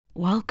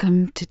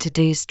Welcome to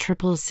today's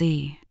Triple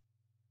Z.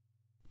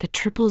 The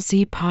Triple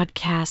Z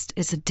podcast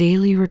is a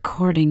daily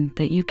recording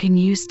that you can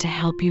use to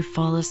help you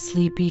fall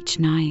asleep each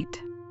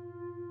night.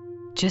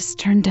 Just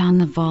turn down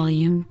the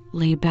volume,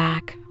 lay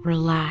back,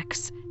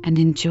 relax, and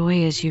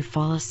enjoy as you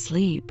fall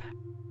asleep.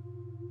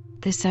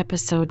 This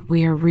episode,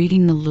 we are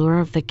reading The Lure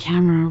of the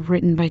Camera,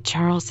 written by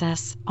Charles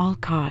S.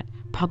 Olcott,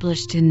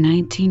 published in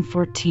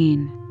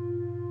 1914.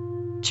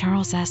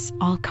 Charles S.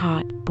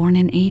 Olcott, born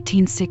in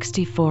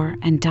 1864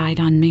 and died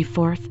on May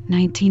 4,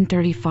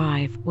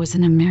 1935, was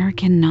an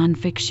American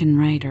nonfiction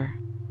writer.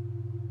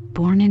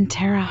 Born in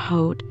Terre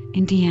Haute,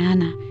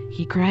 Indiana,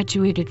 he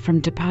graduated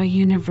from DePauw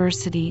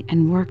University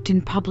and worked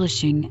in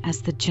publishing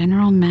as the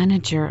general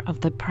manager of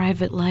the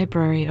private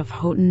library of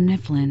Houghton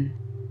Mifflin.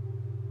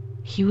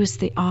 He was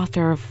the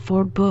author of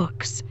 4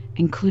 books,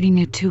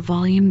 including a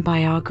 2-volume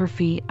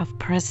biography of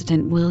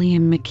President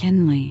William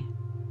McKinley.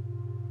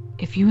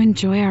 If you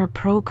enjoy our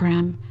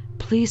program,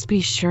 please be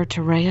sure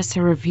to write us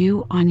a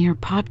review on your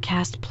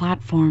podcast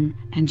platform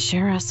and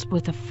share us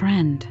with a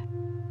friend.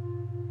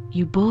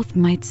 You both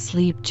might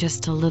sleep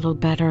just a little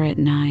better at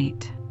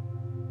night.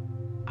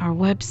 Our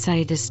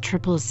website is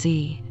Triple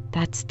Z,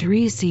 that's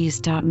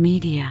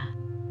 3zs.media.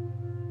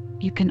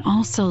 You can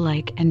also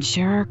like and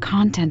share our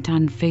content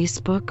on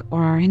Facebook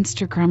or our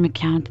Instagram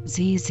account,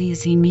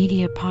 ZZZ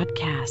Media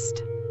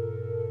Podcast.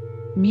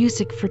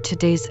 Music for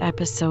today's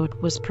episode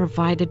was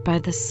provided by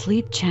the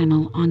Sleep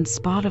channel on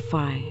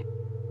Spotify.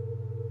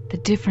 The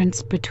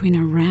difference between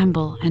a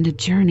ramble and a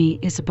journey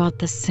is about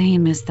the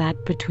same as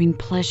that between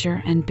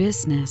pleasure and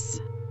business.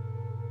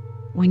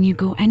 When you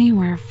go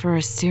anywhere for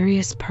a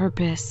serious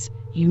purpose,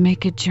 you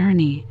make a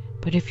journey,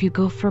 but if you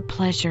go for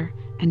pleasure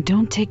and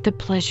don't take the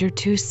pleasure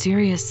too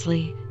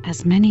seriously,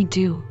 as many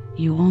do,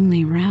 you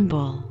only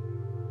ramble.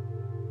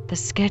 The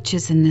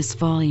sketches in this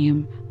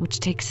volume, which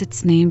takes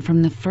its name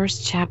from the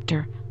first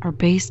chapter, are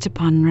based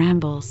upon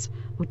rambles,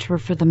 which were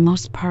for the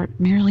most part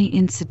merely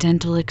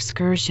incidental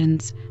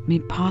excursions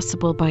made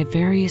possible by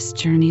various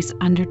journeys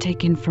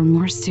undertaken for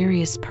more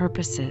serious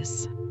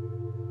purposes.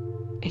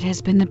 It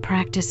has been the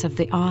practice of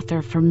the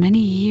author for many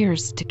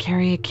years to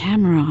carry a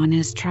camera on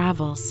his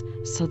travels,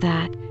 so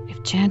that,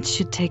 if chance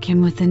should take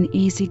him within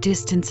easy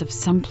distance of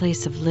some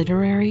place of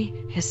literary,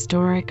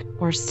 historic,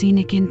 or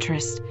scenic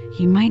interest,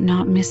 he might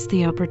not miss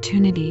the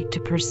opportunity to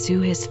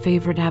pursue his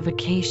favorite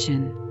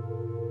avocation.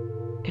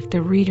 If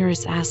the reader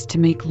is asked to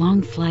make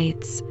long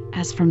flights,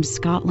 as from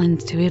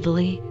Scotland to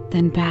Italy,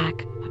 then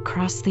back,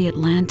 across the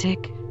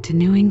Atlantic, to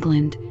New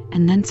England,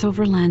 and thence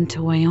overland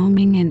to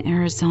Wyoming and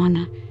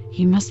Arizona,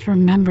 he must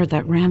remember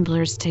that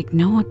ramblers take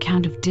no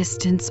account of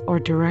distance or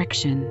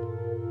direction.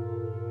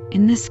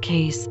 In this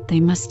case,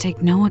 they must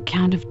take no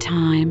account of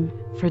time,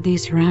 for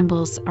these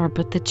rambles are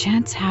but the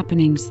chance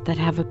happenings that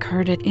have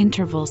occurred at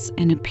intervals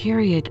in a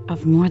period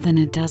of more than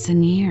a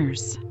dozen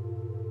years.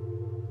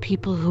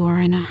 People who are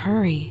in a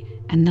hurry,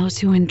 and those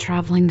who in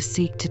traveling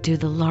seek to do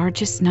the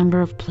largest number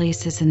of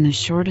places in the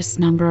shortest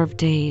number of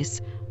days,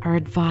 are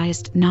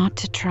advised not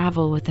to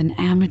travel with an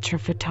amateur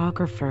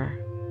photographer.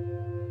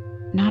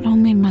 Not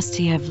only must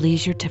he have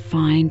leisure to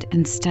find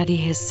and study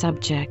his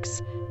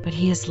subjects, but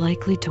he is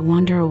likely to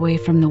wander away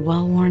from the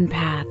well-worn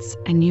paths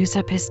and use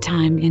up his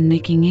time in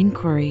making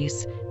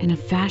inquiries in a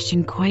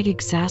fashion quite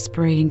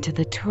exasperating to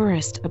the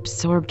tourist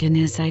absorbed in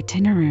his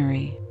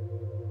itinerary.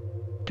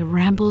 The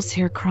rambles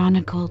here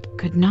chronicled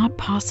could not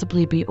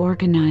possibly be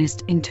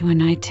organized into an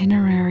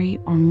itinerary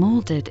or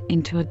molded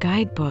into a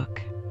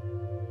guidebook.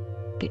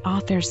 The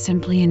author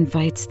simply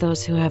invites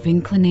those who have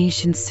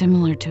inclinations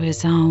similar to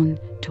his own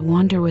to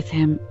wander with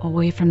him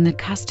away from the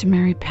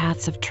customary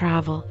paths of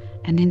travel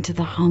and into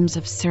the homes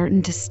of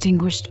certain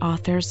distinguished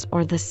authors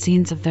or the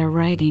scenes of their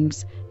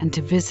writings, and to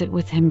visit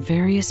with him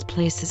various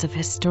places of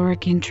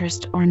historic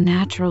interest or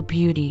natural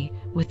beauty,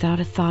 without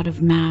a thought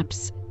of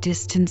maps,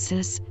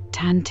 distances,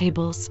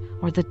 timetables,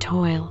 or the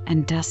toil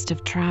and dust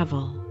of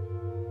travel.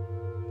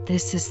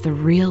 This is the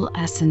real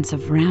essence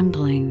of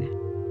rambling.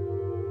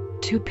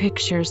 2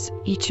 pictures,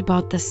 each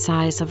about the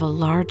size of a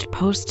large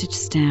postage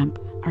stamp,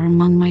 are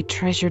among my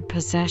treasured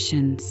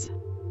possessions.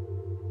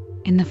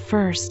 In the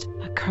first,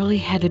 a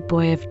curly-headed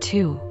boy of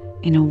 2,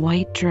 in a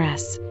white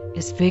dress,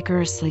 is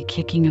vigorously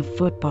kicking a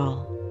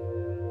football.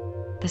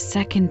 The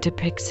second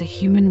depicts a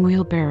human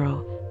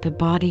wheelbarrow, the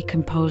body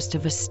composed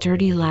of a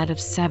sturdy lad of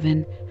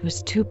 7,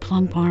 whose 2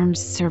 plump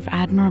arms serve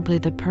admirably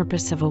the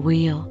purpose of a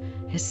wheel,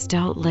 his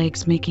stout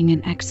legs making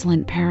an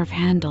excellent pair of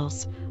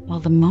handles, while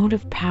the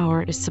motive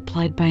power is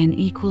supplied by an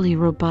equally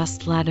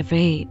robust lad of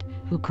 8,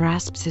 who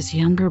grasps his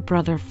younger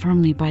brother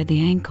firmly by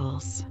the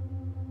ankles.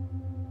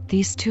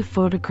 These 2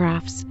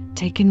 photographs,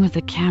 taken with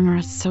a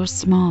camera so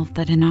small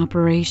that in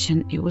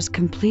operation it was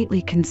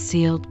completely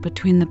concealed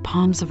between the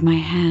palms of my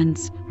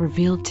hands,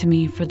 revealed to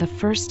me for the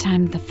first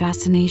time the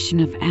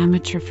fascination of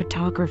amateur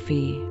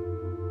photography.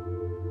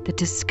 The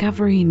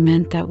discovery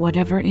meant that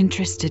whatever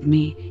interested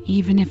me,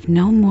 even if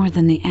no more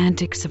than the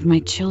antics of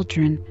my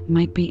children,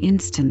 might be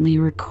instantly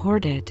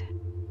recorded.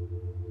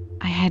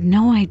 I had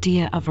no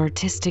idea of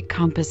artistic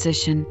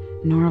composition,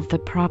 nor of the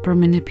proper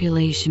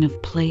manipulation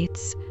of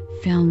plates,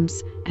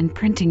 films, and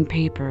printing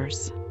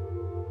papers.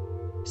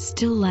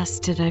 Still less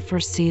did I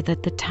foresee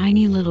that the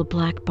tiny little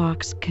black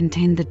box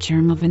contained the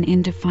germ of an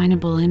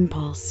indefinable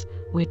impulse,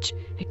 which,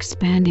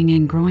 expanding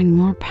and growing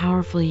more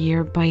powerful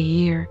year by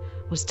year,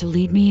 was to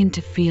lead me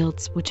into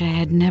fields which I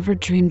had never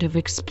dreamed of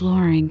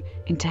exploring,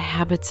 into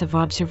habits of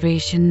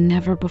observation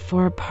never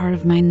before a part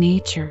of my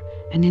nature,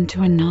 and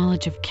into a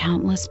knowledge of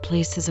countless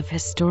places of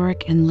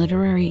historic and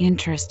literary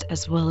interest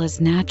as well as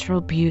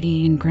natural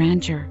beauty and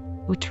grandeur,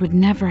 which would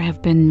never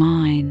have been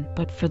mine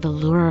but for the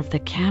lure of the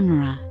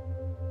camera.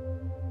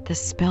 The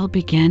spell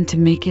began to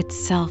make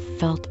itself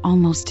felt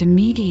almost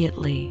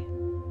immediately.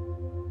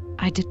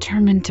 I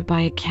determined to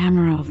buy a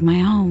camera of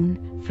my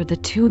own, for the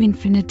 2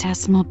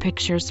 infinitesimal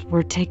pictures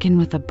were taken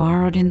with a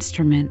borrowed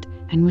instrument,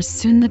 and was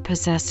soon the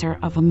possessor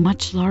of a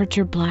much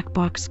larger black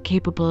box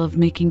capable of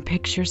making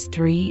pictures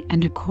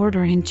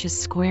 3¼ inches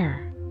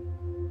square.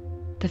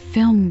 The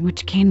film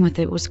which came with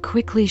it was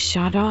quickly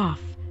shot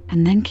off,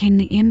 and then came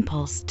the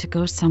impulse to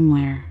go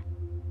somewhere.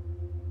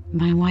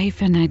 My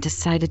wife and I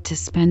decided to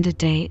spend a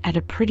day at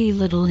a pretty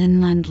little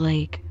inland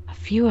lake, a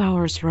few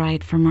hours'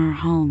 ride from our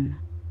home.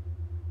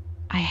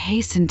 I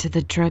hastened to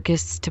the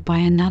druggist's to buy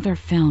another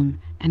film,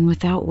 and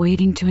without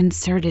waiting to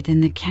insert it in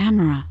the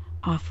camera,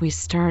 off we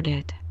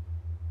started.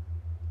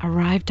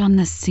 Arrived on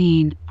the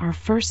scene, our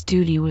first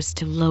duty was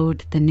to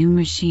load the new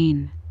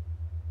machine.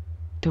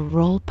 The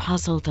roll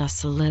puzzled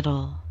us a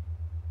little.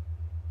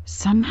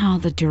 Somehow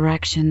the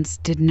directions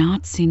did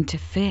not seem to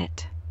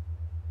fit.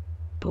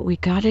 But we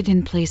got it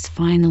in place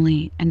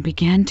finally and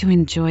began to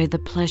enjoy the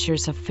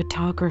pleasures of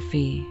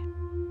photography.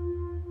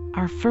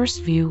 Our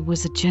first view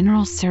was a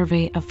general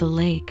survey of the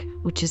lake,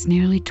 which is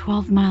nearly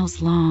 12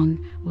 miles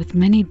long, with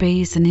many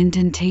bays and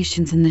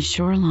indentations in the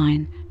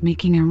shoreline,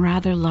 making a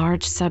rather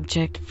large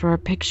subject for a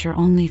picture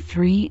only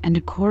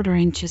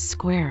 3¼ inches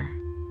square.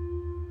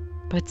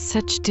 But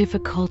such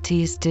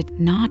difficulties did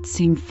not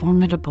seem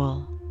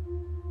formidable.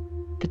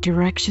 The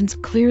directions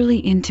clearly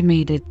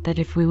intimated that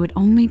if we would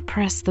only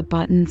press the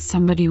button,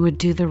 somebody would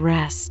do the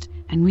rest,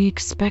 and we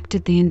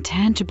expected the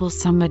intangible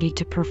somebody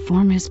to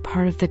perform his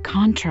part of the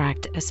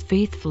contract as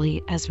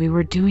faithfully as we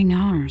were doing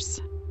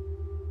ours.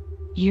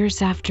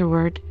 Years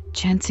afterward,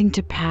 chancing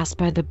to pass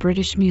by the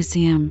British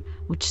Museum,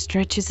 which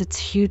stretches its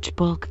huge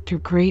bulk through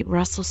Great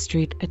Russell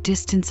Street, a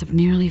distance of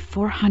nearly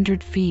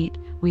 400 feet,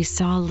 we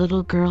saw a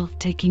little girl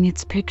taking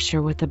its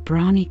picture with a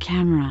Brownie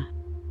camera.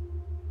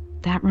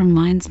 "That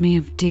reminds me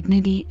of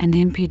dignity and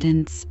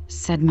impudence,"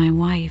 said my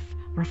wife,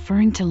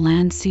 referring to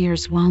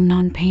Landseer's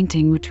well-known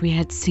painting which we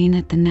had seen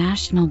at the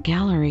National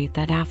Gallery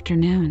that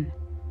afternoon.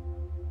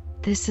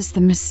 This is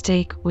the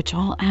mistake which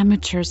all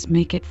amateurs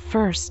make at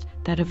first,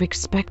 that of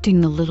expecting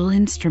the little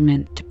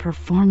instrument to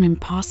perform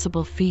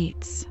impossible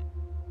feats.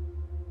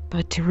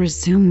 But to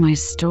resume my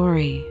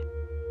story.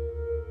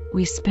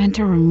 We spent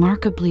a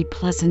remarkably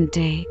pleasant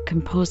day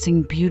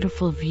composing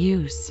beautiful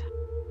views.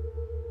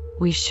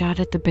 We shot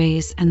at the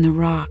bays and the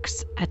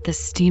rocks, at the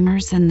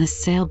steamers and the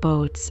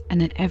sailboats,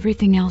 and at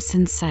everything else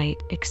in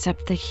sight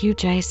except the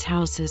huge ice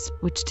houses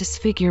which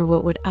disfigure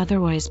what would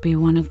otherwise be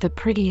one of the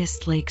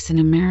prettiest lakes in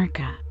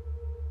America.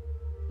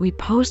 We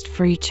posed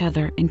for each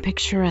other in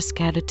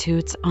picturesque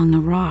attitudes on the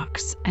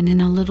rocks and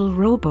in a little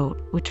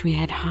rowboat which we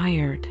had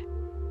hired.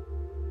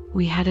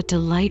 We had a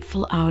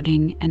delightful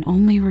outing and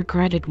only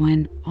regretted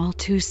when, all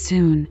too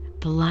soon,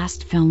 the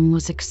last film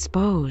was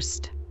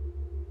exposed.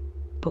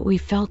 But we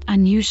felt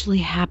unusually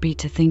happy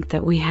to think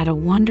that we had a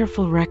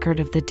wonderful record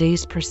of the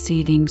day's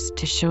proceedings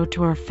to show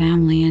to our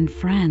family and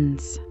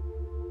friends.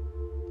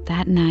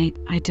 That night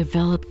I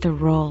developed the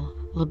roll,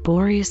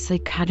 laboriously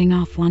cutting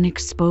off one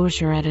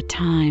exposure at a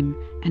time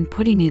and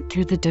putting it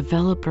through the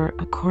developer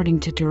according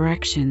to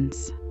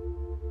directions.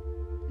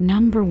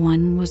 Number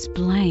 1 was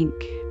blank.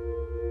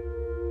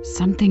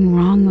 Something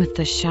wrong with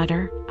the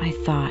shutter, I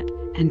thought,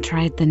 and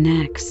tried the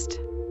next.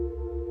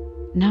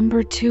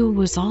 Number 2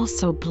 was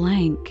also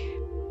blank.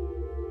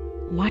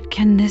 What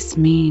can this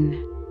mean?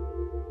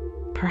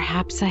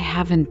 Perhaps I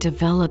haven't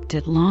developed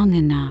it long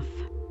enough.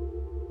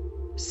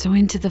 So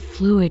into the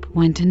fluid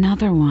went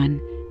another one,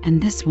 and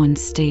this one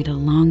stayed a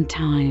long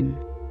time.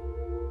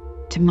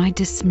 To my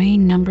dismay,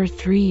 number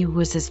 3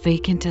 was as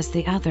vacant as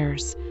the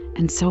others,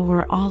 and so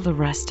were all the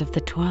rest of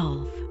the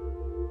 12.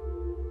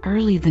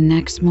 Early the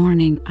next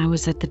morning I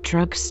was at the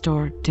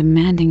drugstore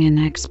demanding an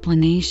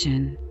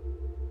explanation.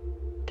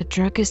 The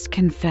druggist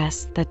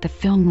confessed that the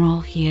film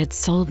roll he had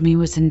sold me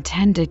was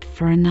intended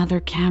for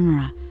another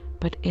camera,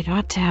 but it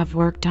ought to have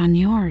worked on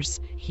yours,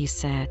 he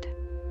said.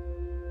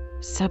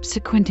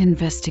 Subsequent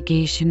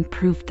investigation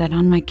proved that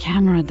on my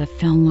camera the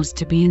film was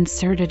to be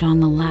inserted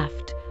on the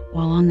left,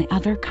 while on the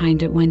other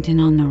kind it went in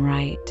on the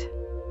right.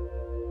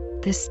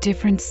 This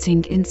difference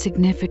seemed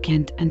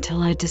insignificant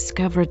until I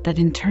discovered that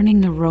in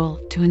turning the roll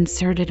to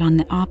insert it on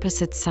the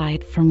opposite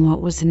side from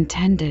what was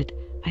intended,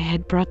 I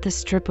had brought the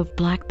strip of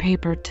black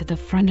paper to the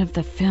front of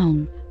the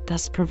film,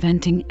 thus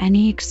preventing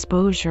any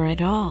exposure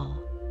at all.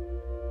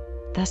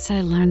 Thus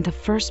I learned the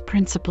first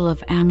principle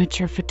of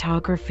amateur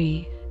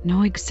photography,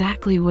 Know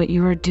exactly what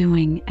you are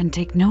doing and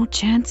take no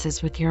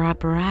chances with your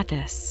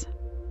apparatus.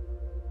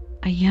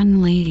 A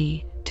young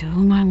lady, to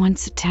whom I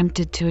once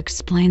attempted to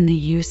explain the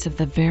use of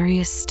the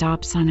various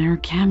stops on our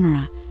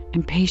camera,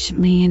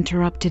 impatiently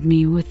interrupted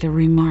me with the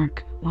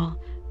remark, "Well,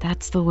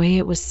 that's the way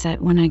it was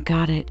set when I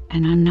got it,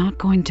 and I'm not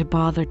going to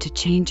bother to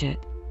change it.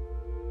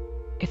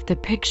 If the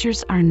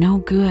pictures are no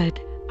good,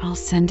 I'll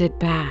send it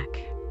back."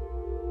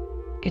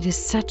 It is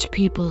such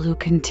people who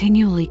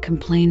continually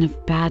complain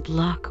of bad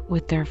luck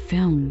with their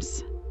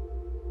films.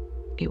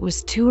 It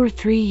was 2 or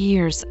 3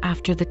 years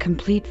after the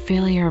complete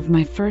failure of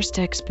my first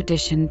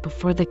expedition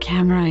before the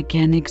camera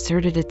again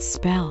exerted its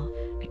spell,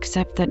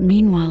 except that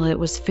meanwhile it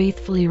was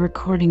faithfully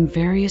recording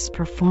various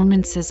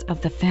performances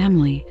of the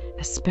family,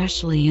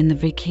 especially in the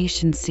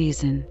vacation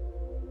season.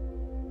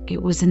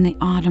 It was in the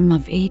autumn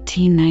of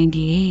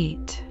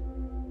 1898.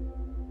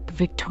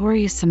 The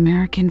victorious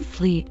American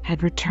fleet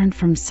had returned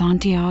from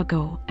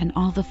Santiago, and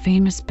all the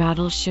famous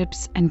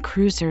battleships and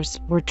cruisers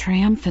were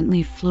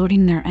triumphantly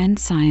floating their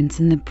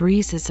ensigns in the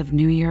breezes of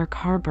New York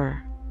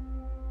Harbor.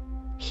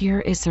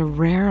 Here is a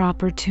rare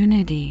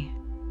opportunity.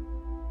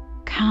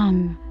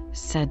 "Come,"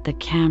 said the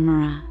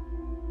camera.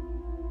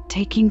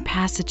 Taking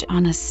passage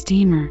on a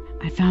steamer,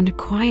 I found a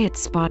quiet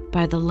spot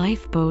by the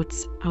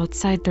lifeboats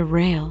outside the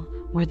rail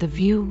where the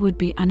view would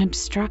be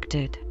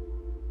unobstructed.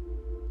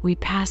 We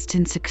passed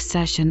in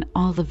succession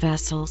all the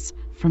vessels,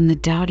 from the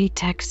doughty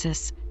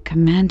Texas,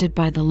 commanded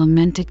by the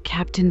lamented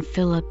Captain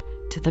Phillip,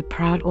 to the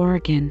proud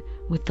Oregon,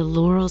 with the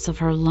laurels of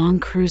her long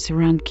cruise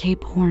around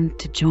Cape Horn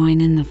to join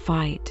in the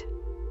fight.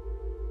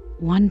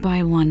 One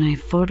by one I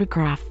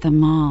photographed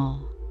them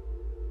all.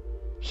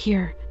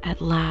 Here,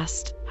 at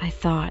last, I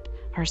thought,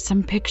 are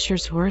some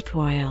pictures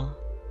worthwhile.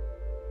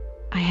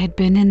 I had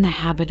been in the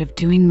habit of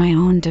doing my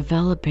own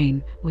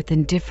developing, with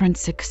indifferent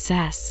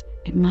success,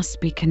 it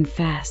must be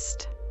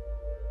confessed.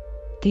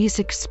 These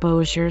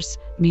exposures,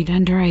 made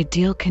under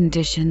ideal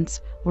conditions,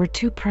 were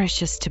too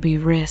precious to be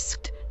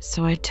risked,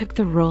 so I took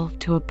the role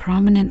to a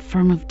prominent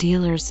firm of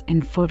dealers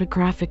in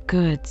photographic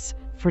goods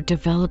for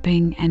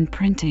developing and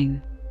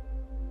printing.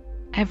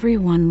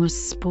 Everyone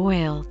was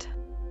spoiled.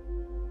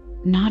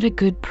 Not a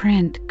good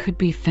print could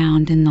be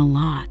found in the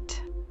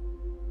lot.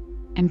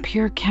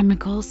 Impure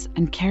chemicals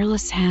and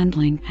careless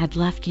handling had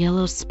left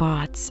yellow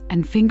spots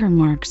and finger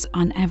marks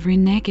on every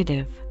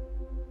negative.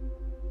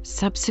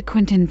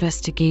 Subsequent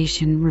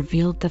investigation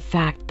revealed the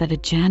fact that a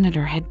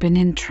janitor had been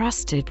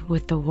entrusted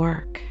with the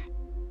work.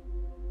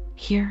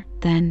 Here,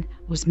 then,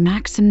 was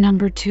maxim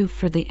number 2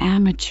 for the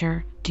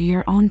amateur: do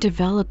your own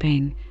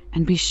developing,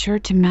 and be sure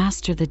to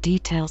master the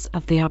details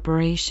of the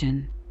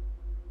operation.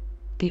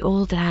 The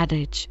old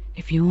adage,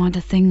 "If you want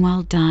a thing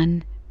well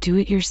done, do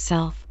it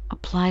yourself,"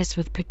 applies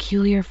with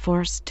peculiar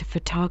force to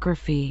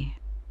photography.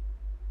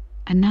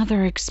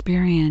 Another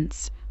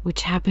experience,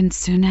 which happened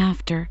soon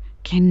after,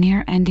 came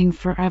near ending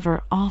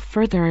forever all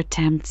further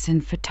attempts in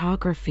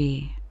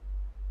photography.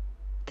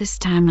 This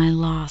time I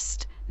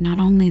lost not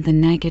only the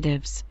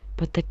negatives,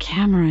 but the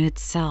camera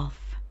itself.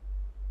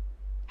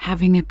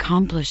 Having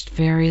accomplished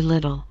very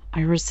little,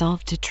 I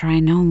resolved to try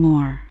no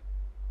more.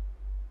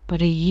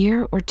 But a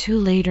year or 2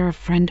 later a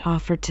friend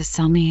offered to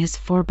sell me his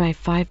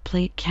 4x5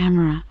 plate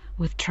camera,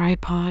 with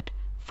tripod,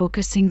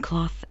 focusing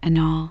cloth and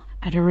all,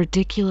 at a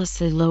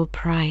ridiculously low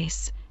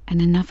price,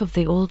 and enough of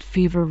the old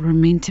fever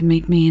remained to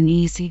make me an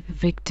easy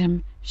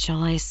victim,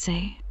 shall I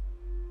say?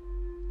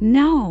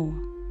 No!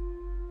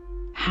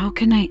 How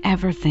can I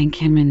ever thank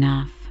him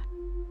enough?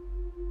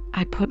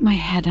 I put my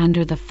head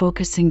under the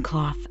focusing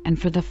cloth and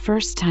for the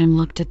first time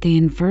looked at the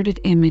inverted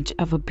image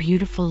of a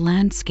beautiful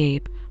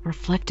landscape,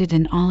 reflected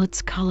in all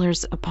its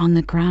colors upon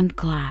the ground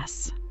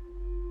glass.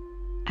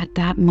 At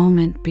that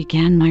moment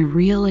began my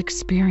real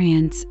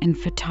experience in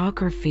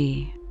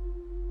photography.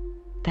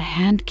 The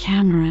hand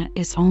camera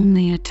is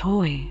only a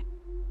toy.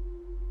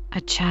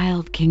 A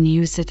child can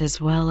use it as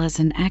well as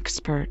an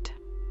expert.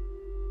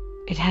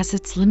 It has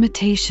its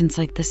limitations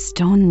like the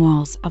stone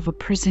walls of a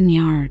prison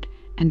yard,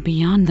 and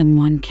beyond them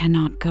one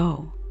cannot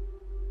go.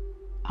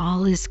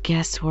 All is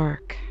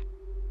guesswork.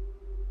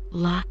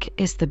 Luck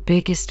is the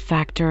biggest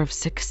factor of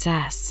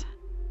success.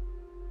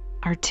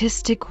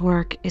 Artistic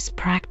work is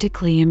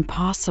practically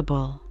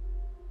impossible.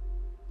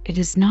 It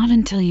is not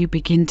until you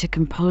begin to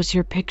compose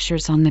your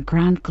pictures on the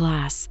ground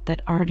glass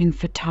that art in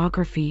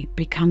photography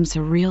becomes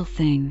a real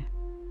thing.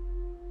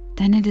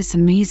 Then it is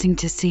amazing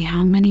to see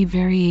how many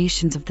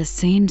variations of the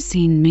same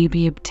scene may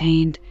be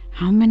obtained,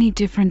 how many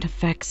different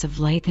effects of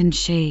light and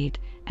shade,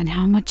 and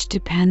how much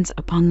depends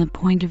upon the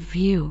point of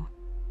view.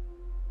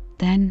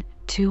 Then,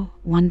 too,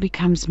 one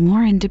becomes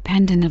more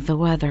independent of the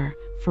weather,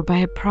 for by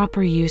a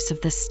proper use of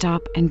the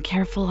stop and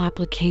careful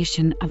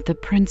application of the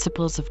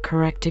principles of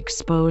correct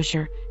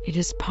exposure, it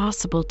is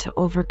possible to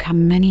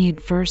overcome many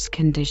adverse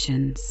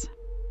conditions.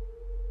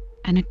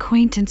 An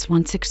acquaintance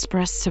once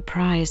expressed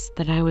surprise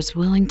that I was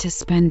willing to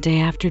spend day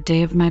after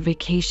day of my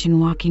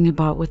vacation walking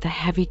about with a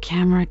heavy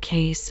camera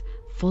case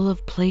full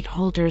of plate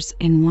holders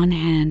in one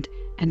hand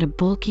and a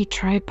bulky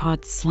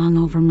tripod slung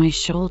over my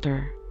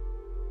shoulder.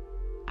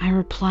 I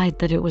replied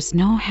that it was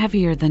no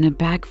heavier than a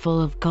bag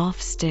full of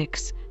golf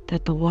sticks,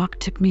 that the walk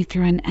took me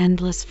through an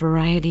endless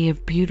variety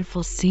of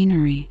beautiful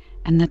scenery,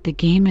 and that the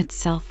game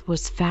itself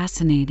was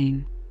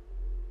fascinating.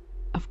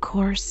 Of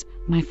course,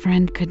 my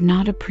friend could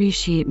not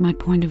appreciate my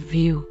point of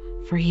view,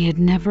 for he had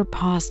never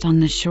paused on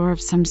the shore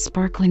of some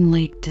sparkling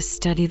lake to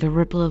study the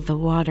ripple of the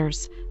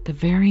waters, the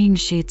varying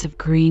shades of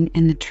green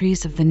in the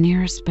trees of the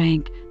nearest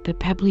bank, the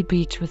pebbly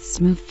beach with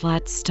smooth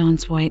flat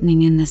stones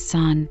whitening in the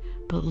sun,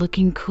 but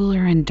looking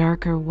cooler and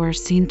darker where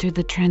seen through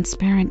the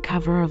transparent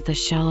cover of the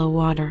shallow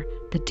water,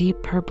 the deep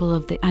purple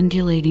of the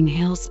undulating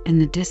hills in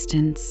the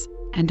distance,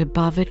 and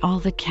above it all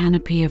the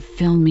canopy of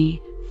foamy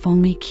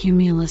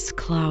cumulus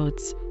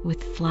clouds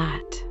with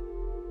flat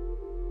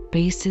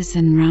bases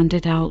and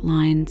rounded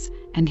outlines,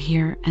 and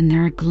here and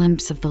there a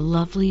glimpse of the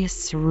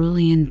loveliest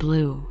cerulean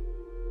blue.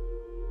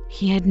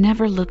 He had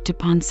never looked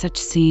upon such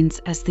scenes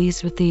as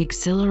these with the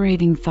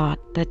exhilarating thought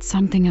that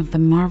something of the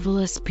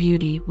marvelous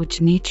beauty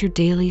which nature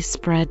daily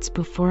spreads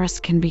before us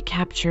can be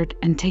captured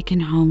and taken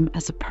home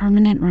as a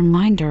permanent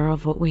reminder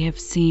of what we have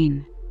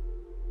seen.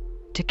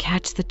 To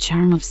catch the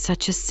charm of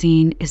such a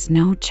scene is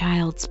no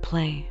child's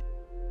play.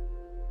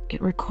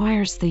 It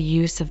requires the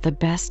use of the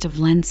best of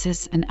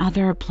lenses and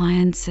other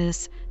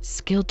appliances,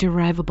 skill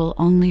derivable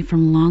only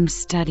from long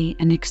study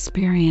and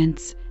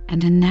experience,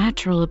 and a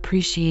natural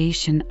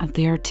appreciation of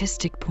the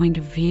artistic point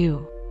of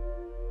view.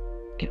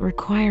 It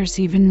requires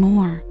even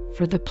more,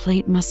 for the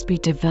plate must be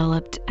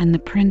developed and the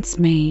prints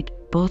made,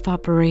 both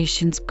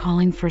operations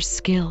calling for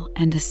skill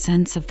and a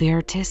sense of the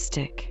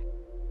artistic.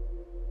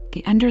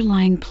 The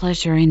underlying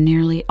pleasure in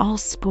nearly all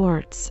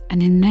sports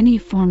and in many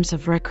forms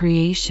of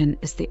recreation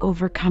is the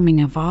overcoming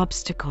of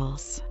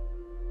obstacles.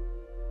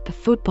 The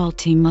football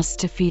team must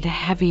defeat a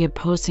heavy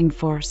opposing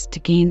force to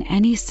gain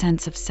any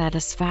sense of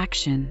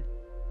satisfaction.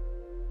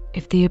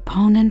 If the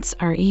opponents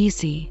are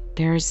easy,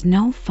 there is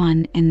no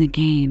fun in the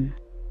game.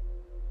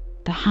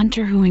 The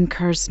hunter who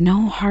incurs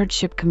no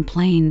hardship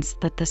complains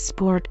that the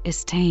sport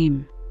is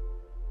tame.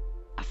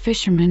 A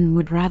fisherman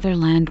would rather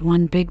land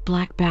one big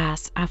black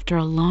bass after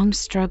a long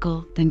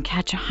struggle than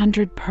catch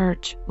 100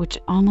 perch which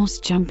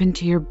almost jump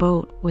into your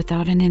boat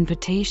without an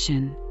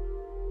invitation.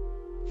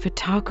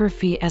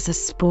 Photography as a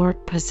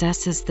sport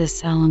possesses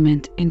this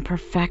element in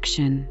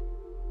perfection.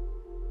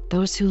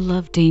 Those who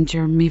love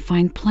danger may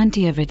find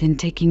plenty of it in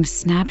taking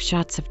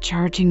snapshots of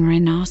charging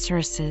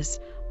rhinoceroses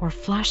or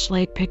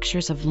flashlight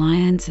pictures of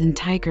lions and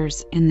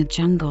tigers in the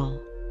jungle.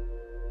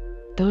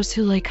 Those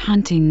who like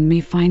hunting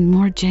may find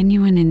more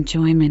genuine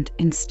enjoyment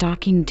in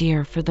stalking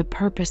deer for the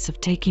purpose of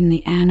taking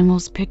the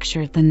animal's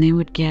picture than they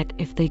would get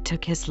if they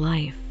took his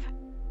life.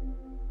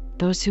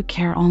 Those who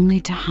care only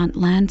to hunt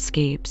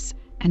landscapes,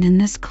 and in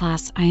this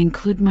class I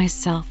include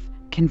myself,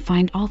 can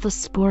find all the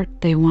sport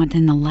they want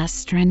in the less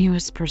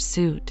strenuous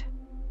pursuit.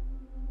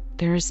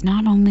 There is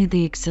not only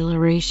the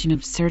exhilaration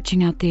of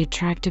searching out the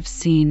attractive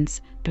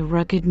scenes, the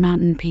rugged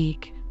mountain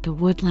peak, the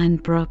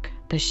woodland brook,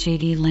 the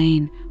shady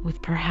lane,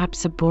 with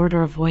perhaps a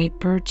border of white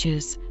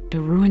birches,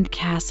 the ruined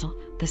castle,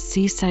 the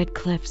seaside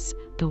cliffs,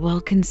 the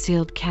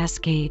well-concealed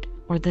cascade,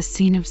 or the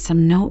scene of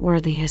some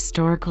noteworthy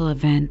historical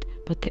event,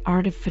 but the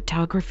art of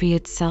photography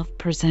itself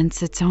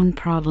presents its own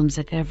problems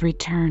at every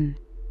turn.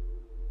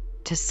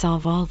 To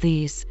solve all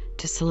these,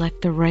 to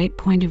select the right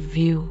point of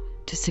view,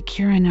 to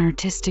secure an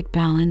artistic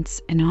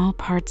balance in all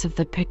parts of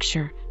the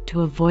picture,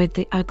 to avoid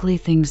the ugly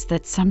things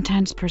that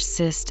sometimes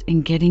persist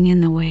in getting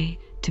in the way,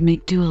 to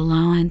make due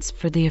allowance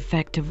for the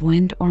effect of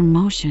wind or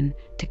motion,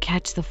 to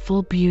catch the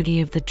full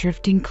beauty of the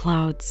drifting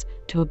clouds,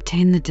 to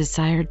obtain the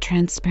desired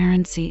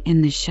transparency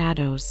in the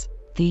shadows.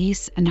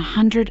 These and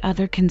 100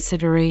 other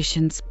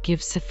considerations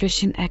give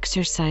sufficient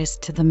exercise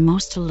to the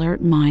most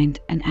alert mind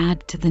and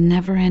add to the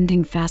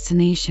never-ending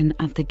fascination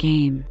of the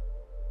game.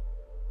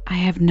 I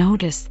have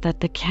noticed that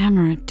the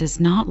camera does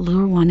not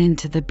lure one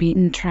into the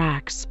beaten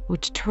tracks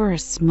which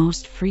tourists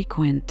most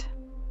frequent.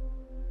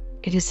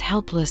 It is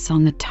helpless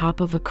on the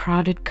top of a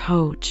crowded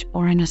coach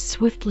or in a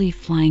swiftly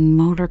flying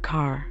motor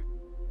car.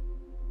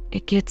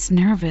 It gets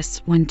nervous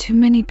when too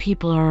many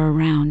people are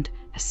around,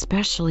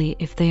 especially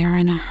if they are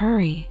in a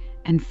hurry,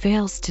 and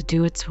fails to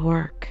do its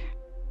work.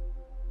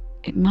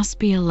 It must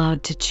be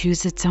allowed to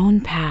choose its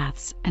own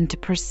paths and to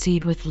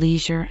proceed with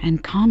leisure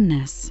and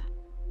calmness.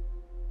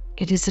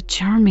 It is a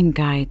charming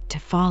guide to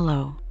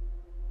follow.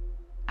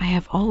 I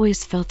have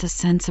always felt a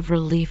sense of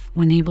relief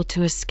when able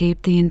to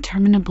escape the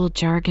interminable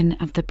jargon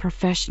of the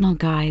professional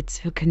guides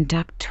who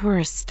conduct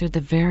tourists through the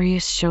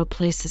various show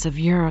places of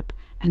Europe,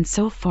 and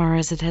so far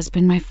as it has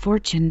been my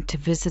fortune to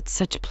visit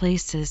such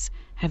places,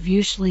 have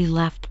usually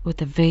left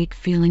with a vague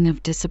feeling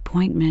of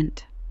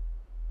disappointment.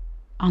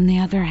 On the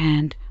other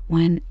hand,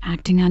 when,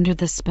 acting under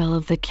the spell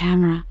of the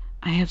camera,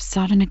 I have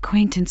sought an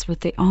acquaintance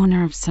with the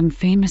owner of some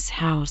famous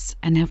house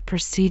and have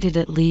proceeded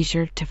at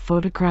leisure to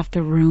photograph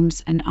the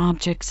rooms and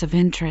objects of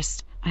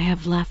interest, I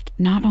have left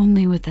not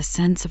only with a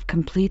sense of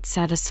complete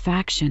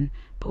satisfaction,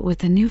 but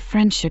with a new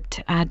friendship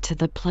to add to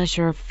the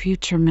pleasure of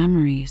future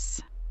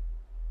memories.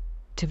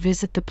 To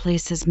visit the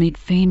places made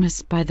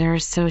famous by their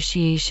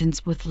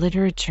associations with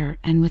literature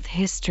and with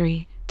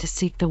history, to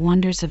seek the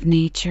wonders of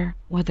nature,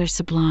 whether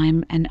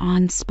sublime and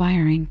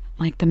awe-inspiring,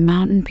 like the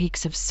mountain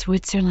peaks of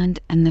Switzerland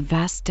and the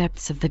vast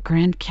depths of the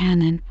Grand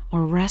Canyon,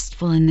 or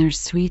restful in their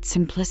sweet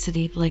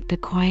simplicity, like the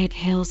quiet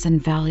hills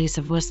and valleys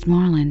of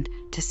Westmoreland,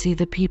 to see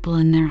the people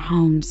in their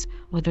homes,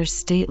 whether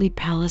stately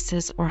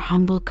palaces or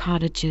humble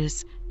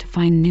cottages, to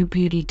find new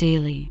beauty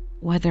daily,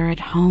 whether at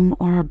home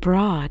or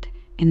abroad,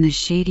 in the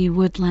shady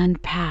woodland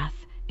path,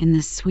 in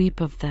the sweep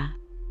of the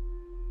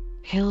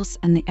hills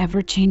and the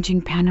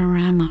ever-changing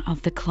panorama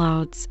of the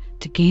clouds,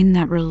 to gain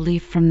that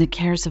relief from the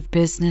cares of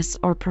business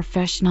or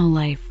professional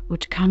life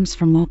which comes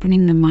from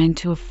opening the mind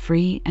to a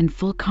free and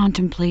full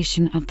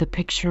contemplation of the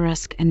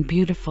picturesque and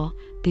beautiful.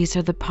 These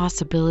are the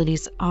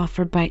possibilities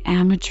offered by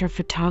amateur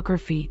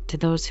photography to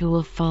those who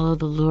will follow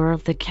the lure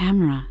of the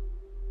camera.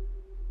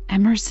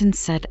 Emerson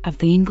said of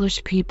the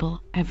English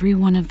people, every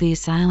one of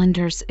these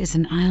islanders is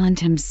an island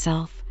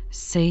himself,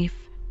 safe,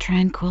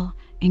 tranquil,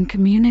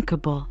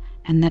 incommunicable,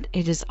 and that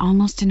it is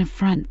almost an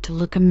affront to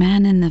look a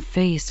man in the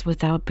face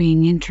without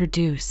being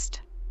introduced.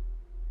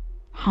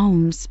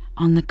 Holmes,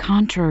 on the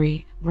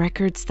contrary,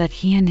 records that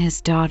he and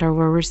his daughter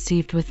were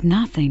received with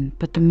nothing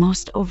but the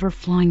most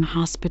overflowing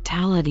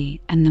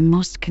hospitality and the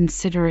most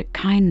considerate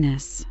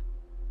kindness.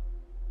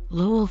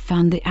 Lowell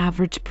found the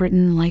average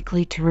Briton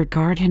likely to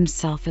regard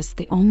himself as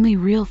the only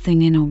real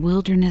thing in a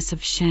wilderness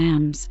of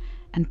shams,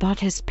 and thought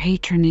his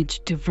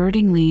patronage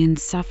divertingly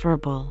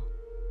insufferable.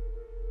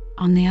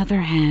 On the other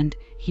hand,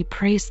 he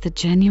praised the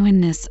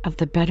genuineness of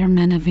the better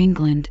men of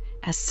England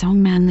as so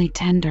manly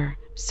tender,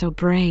 so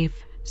brave,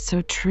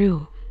 so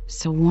true,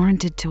 so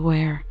warranted to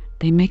wear.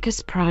 They make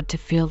us proud to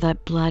feel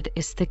that blood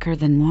is thicker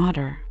than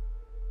water.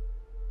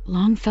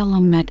 Longfellow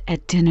met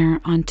at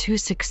dinner on 2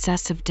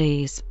 successive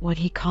days what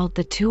he called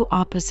the 2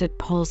 opposite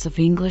poles of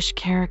English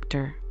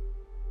character.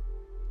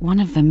 One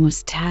of them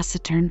was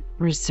taciturn,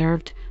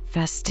 reserved,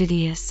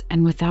 fastidious,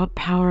 and without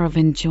power of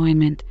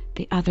enjoyment.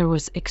 The other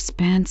was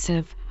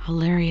expansive,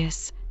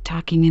 hilarious,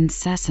 talking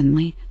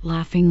incessantly,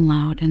 laughing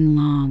loud and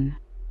long.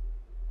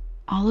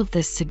 All of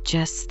this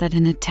suggests that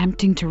in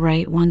attempting to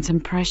write one's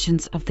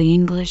impressions of the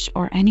English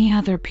or any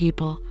other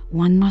people,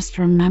 one must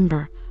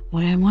remember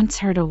what I once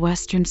heard a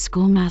Western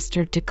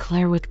schoolmaster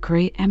declare with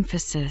great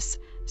emphasis: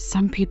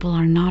 some people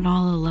are not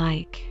all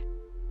alike.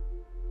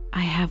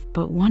 I have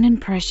but one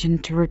impression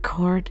to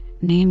record,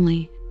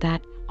 namely,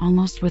 that,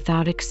 almost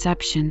without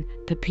exception,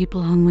 the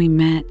people whom we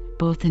met,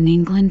 both in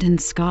England and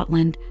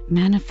Scotland,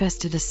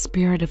 manifested a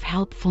spirit of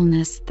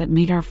helpfulness that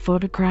made our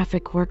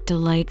photographic work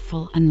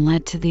delightful and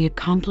led to the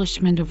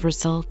accomplishment of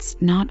results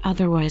not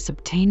otherwise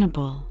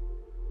obtainable.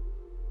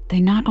 They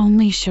not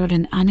only showed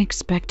an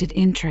unexpected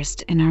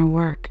interest in our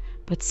work,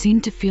 but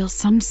seemed to feel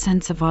some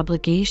sense of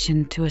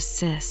obligation to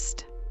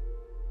assist.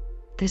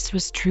 This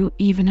was true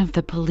even of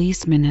the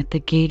policeman at the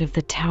gate of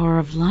the Tower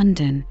of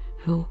London,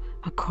 who,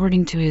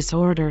 according to his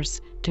orders,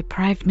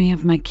 deprived me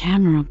of my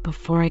camera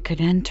before I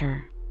could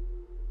enter.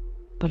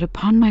 But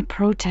upon my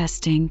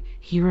protesting,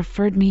 he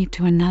referred me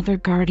to another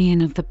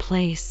guardian of the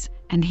place,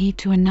 and he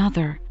to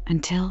another,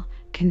 until,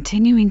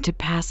 continuing to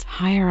pass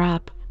higher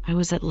up, I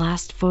was at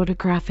last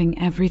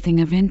photographing everything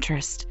of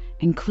interest,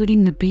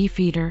 including the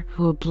beefeater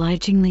who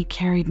obligingly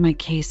carried my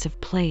case of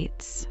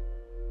plates.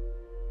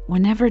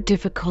 Whenever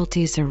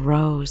difficulties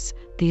arose,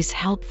 these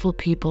helpful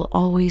people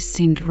always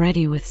seemed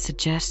ready with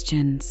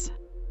suggestions.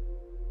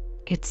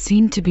 It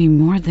seemed to be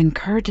more than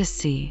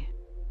courtesy.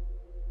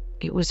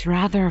 It was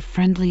rather a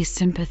friendly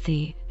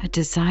sympathy, a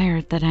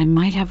desire that I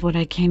might have what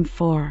I came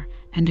for,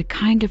 and a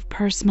kind of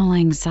personal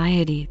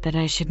anxiety that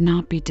I should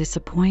not be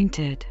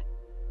disappointed.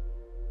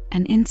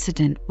 An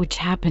incident which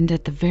happened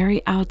at the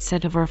very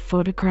outset of our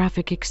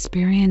photographic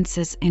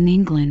experiences in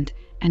England,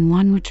 and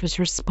one which was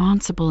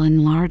responsible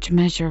in large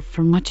measure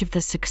for much of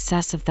the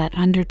success of that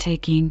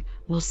undertaking,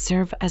 will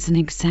serve as an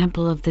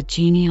example of the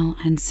genial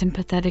and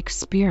sympathetic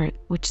spirit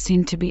which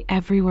seemed to be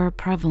everywhere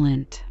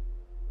prevalent.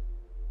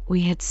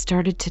 We had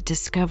started to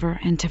discover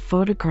and to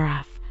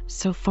photograph,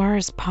 so far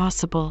as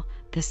possible,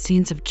 the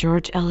scenes of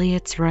George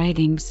Eliot's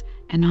writings,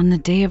 and on the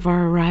day of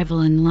our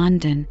arrival in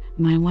London,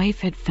 my wife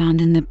had found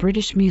in the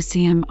British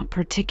Museum a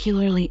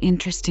particularly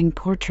interesting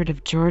portrait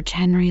of George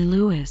Henry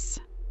Lewis.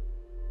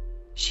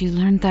 She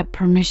learned that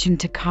permission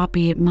to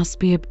copy it must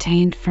be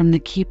obtained from the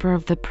keeper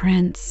of the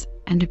prints,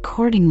 and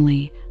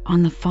accordingly,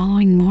 on the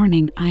following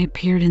morning I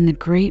appeared in the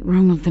great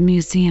room of the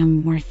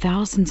museum where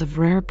thousands of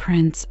rare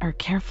prints are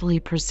carefully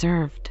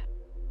preserved.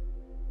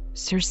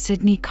 Sir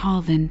Sidney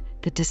Colvin,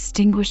 the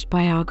distinguished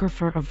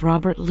biographer of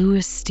Robert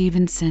Louis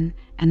Stevenson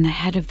and the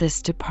head of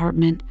this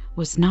department,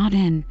 was not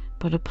in,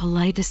 but a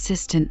polite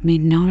assistant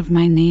made note of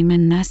my name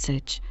and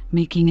message,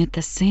 making at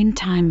the same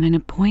time an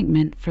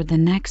appointment for the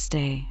next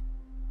day.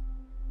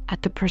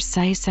 At the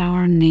precise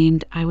hour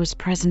named, I was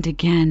present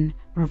again,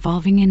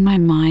 revolving in my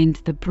mind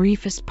the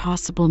briefest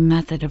possible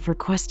method of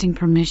requesting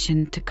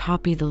permission to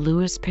copy the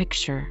Lewis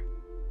picture.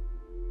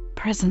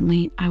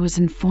 Presently I was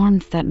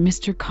informed that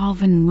Mr.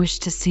 Colvin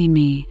wished to see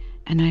me,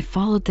 and I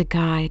followed the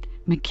guide,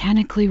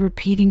 mechanically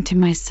repeating to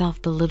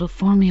myself the little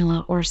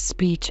formula or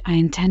speech I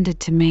intended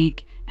to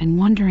make, and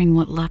wondering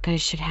what luck I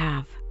should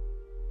have.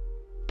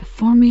 The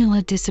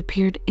formula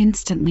disappeared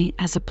instantly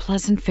as a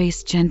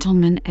pleasant-faced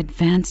gentleman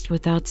advanced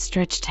with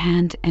outstretched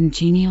hand and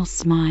genial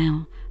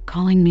smile,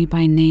 calling me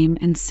by name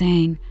and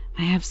saying,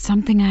 "I have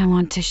something I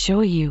want to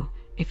show you,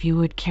 if you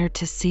would care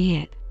to see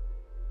it."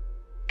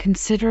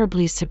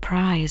 Considerably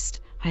surprised,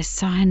 I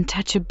saw him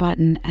touch a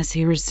button as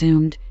he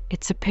resumed,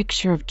 "It's a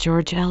picture of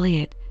George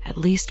Eliot, at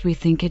least we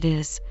think it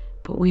is,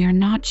 but we are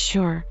not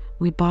sure.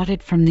 We bought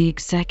it from the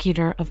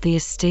executor of the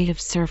estate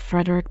of Sir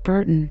Frederick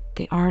Burton,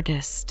 the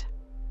artist."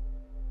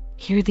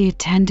 Here the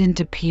attendant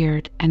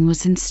appeared and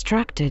was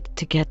instructed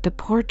to get the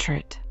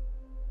portrait.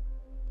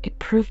 It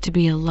proved to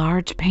be a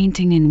large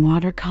painting in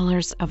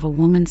watercolors of a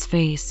woman's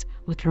face,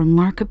 with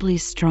remarkably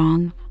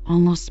strong,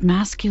 almost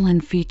masculine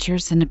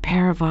features and a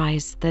pair of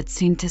eyes that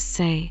seemed to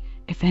say,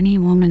 "If any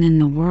woman in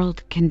the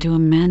world can do a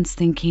man's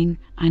thinking,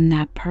 I'm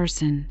that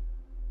person."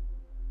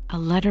 A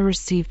letter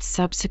received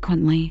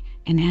subsequently,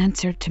 in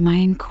answer to my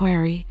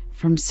inquiry,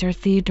 from Sir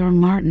Theodore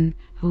Martin,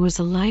 who was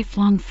a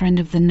lifelong friend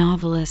of the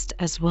novelist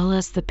as well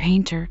as the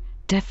painter,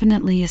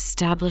 definitely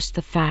established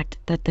the fact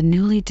that the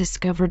newly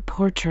discovered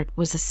portrait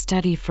was a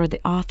study for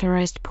the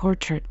authorized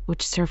portrait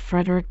which Sir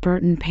Frederick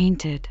Burton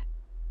painted.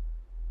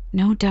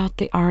 No doubt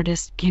the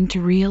artist came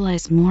to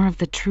realize more of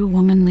the true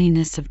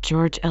womanliness of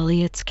George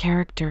Eliot's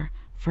character,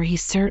 for he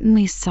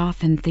certainly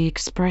softened the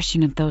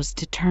expression of those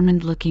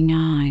determined-looking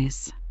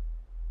eyes.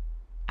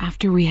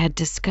 After we had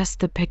discussed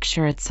the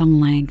picture at some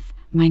length,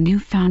 my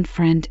newfound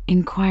friend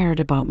inquired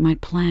about my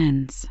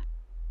plans.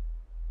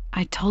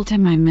 I told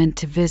him I meant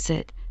to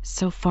visit,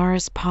 so far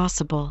as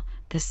possible,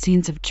 the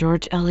scenes of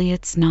George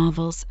Eliot's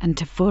novels and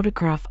to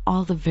photograph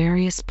all the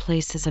various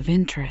places of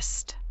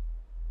interest.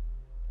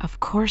 "Of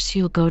course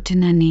you'll go to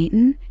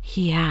Nuneaton?"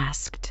 he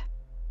asked.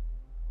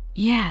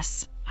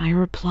 "Yes," I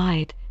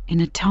replied, in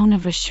a tone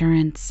of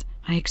assurance.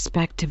 "I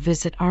expect to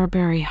visit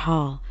Arbury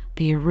Hall,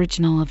 the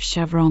original of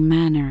Cheverel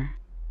Manor."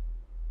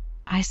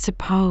 "I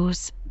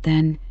suppose,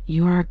 then,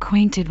 you are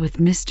acquainted with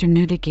Mr.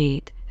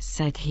 Newdigate?"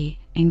 said he,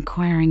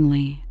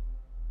 inquiringly.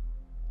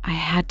 I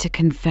had to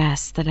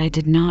confess that I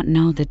did not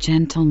know the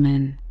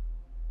gentleman.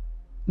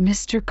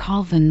 Mr.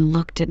 Colvin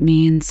looked at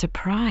me in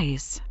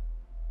surprise.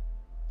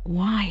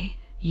 "Why,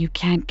 you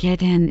can't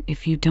get in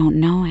if you don't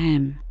know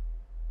him.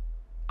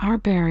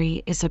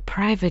 Arbury is a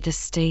private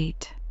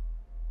estate."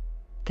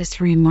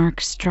 This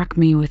remark struck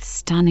me with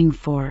stunning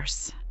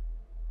force.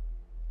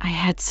 I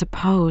had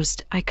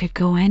supposed I could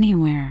go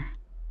anywhere.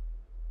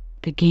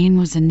 The game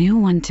was a new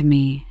one to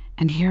me,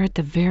 and here at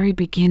the very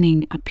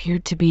beginning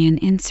appeared to be an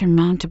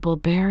insurmountable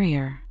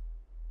barrier.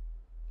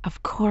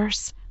 Of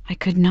course, I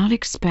could not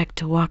expect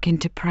to walk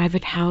into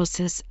private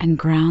houses and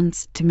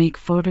grounds to make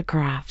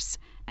photographs,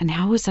 and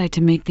how was I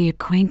to make the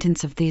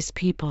acquaintance of these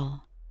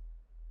people?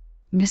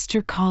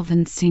 Mr.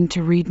 Colvin seemed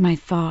to read my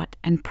thought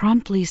and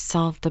promptly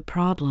solved the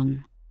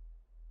problem.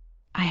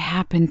 I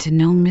happened to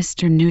know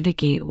Mr.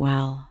 Newdigate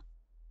well.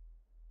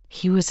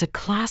 He was a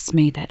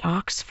classmate at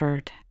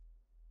Oxford.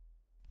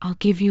 "I'll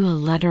give you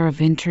a letter of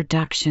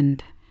introduction.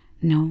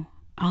 No,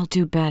 I'll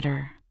do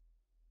better.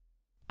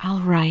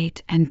 I'll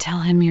write and tell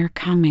him you're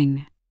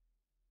coming."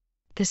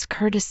 This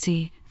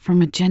courtesy,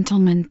 from a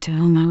gentleman to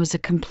whom I was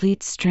a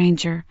complete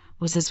stranger,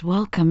 was as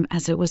welcome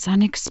as it was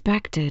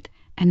unexpected,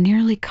 and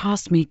nearly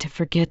caused me to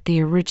forget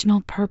the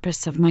original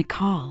purpose of my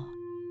call.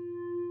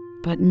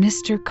 But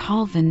Mr.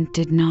 Colvin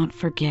did not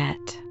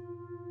forget.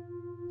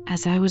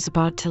 As I was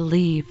about to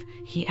leave,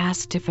 he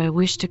asked if I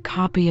wished a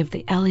copy of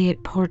the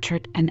Eliot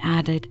portrait and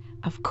added,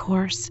 "Of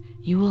course,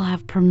 you will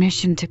have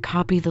permission to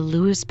copy the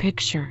Lewis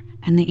picture,"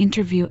 and the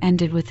interview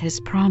ended with his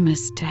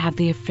promise to have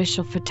the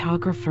official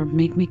photographer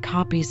make me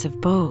copies of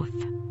both.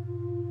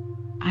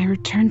 I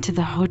returned to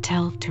the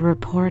hotel to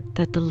report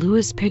that the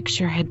Lewis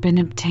picture had been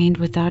obtained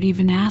without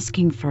even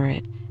asking for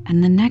it,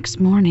 and the next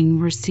morning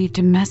received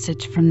a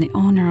message from the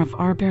owner of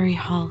Arbury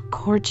Hall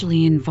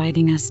cordially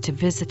inviting us to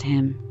visit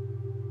him.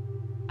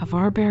 Of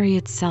Arbury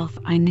itself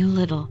I knew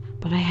little,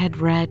 but I had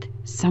read,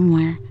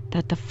 somewhere,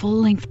 that the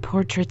full-length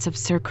portraits of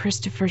Sir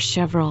Christopher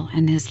Cheverel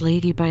and his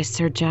lady by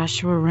Sir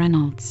Joshua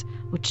Reynolds,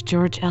 which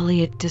George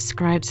Eliot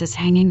describes as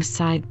hanging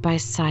side by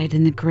side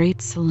in the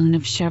great saloon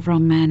of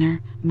Cheverel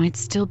Manor, might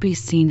still be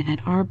seen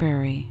at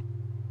Arbury.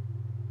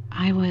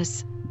 I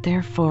was,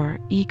 therefore,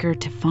 eager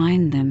to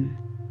find them.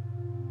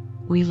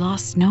 We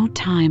lost no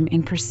time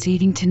in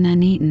proceeding to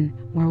Nuneaton,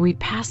 where we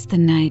passed the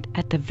night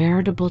at the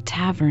veritable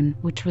tavern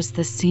which was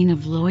the scene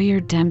of Lawyer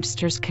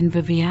Dempster's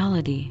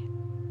conviviality.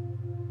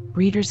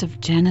 Readers of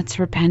Janet's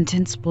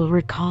Repentance will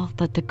recall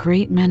that the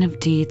great men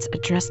of deeds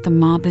addressed the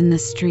mob in the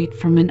street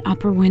from an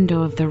upper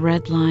window of the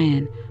Red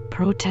Lion,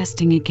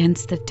 protesting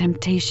against the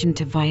temptation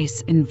to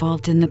vice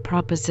involved in the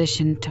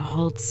proposition to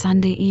hold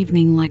Sunday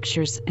evening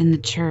lectures in the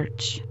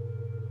church.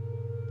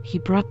 He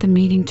brought the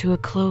meeting to a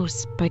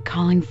close by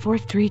calling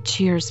forth 3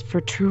 cheers for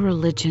true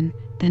religion,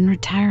 Then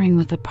retiring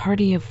with a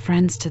party of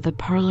friends to the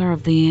parlor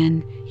of the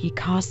inn, he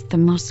caused the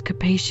most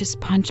capacious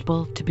punch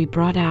bowl to be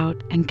brought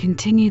out and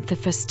continued the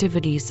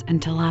festivities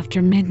until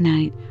after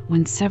midnight,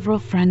 when several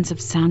friends of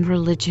sound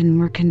religion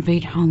were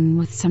conveyed home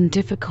with some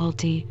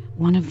difficulty,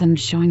 one of them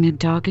showing a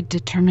dogged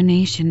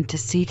determination to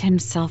seat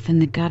himself in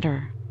the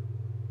gutter.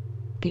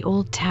 The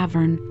old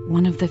tavern,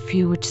 one of the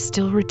few which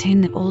still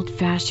retain the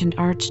old-fashioned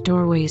arched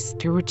doorways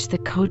through which the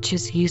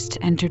coaches used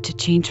to enter to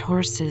change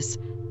horses,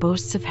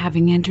 boasts of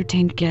having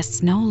entertained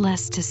guests no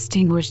less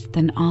distinguished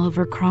than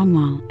Oliver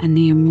Cromwell and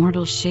the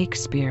immortal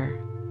Shakespeare.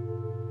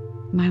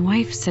 My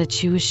wife said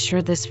she was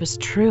sure this was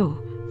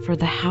true, for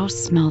the house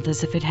smelled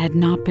as if it had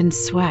not been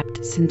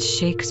swept since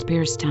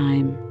Shakespeare's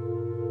time.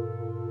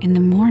 In the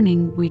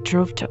morning we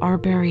drove to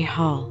Arbury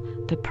Hall,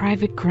 the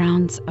private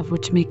grounds of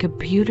which make a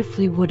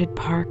beautifully wooded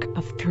park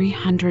of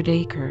 300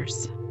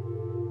 acres.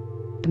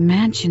 The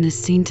mansion is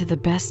seen to the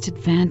best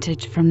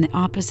advantage from the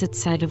opposite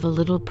side of a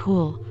little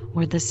pool,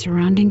 where the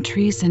surrounding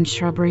trees and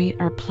shrubbery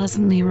are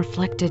pleasantly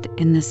reflected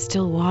in the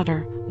still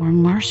water, where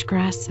marsh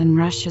grass and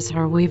rushes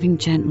are waving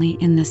gently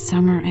in the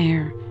summer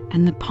air,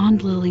 and the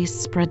pond lilies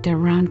spread their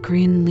round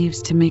green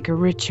leaves to make a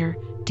richer,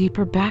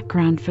 deeper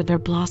background for their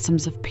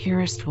blossoms of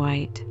purest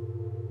white.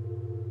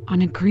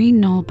 On a green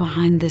knoll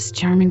behind this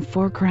charming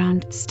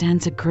foreground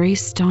stands a grey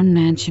stone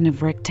mansion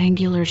of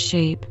rectangular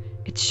shape,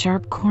 its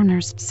sharp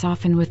corners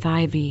softened with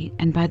ivy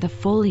and by the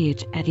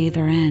foliage at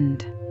either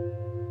end.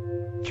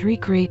 3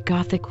 great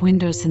Gothic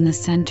windows in the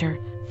center,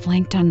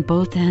 flanked on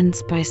both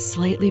ends by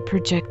slightly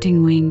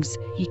projecting wings,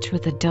 each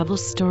with a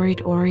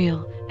double-storied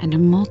oriel, and a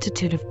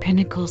multitude of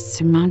pinnacles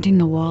surmounting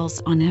the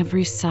walls on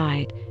every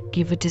side,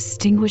 give a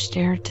distinguished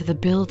air to the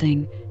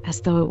building,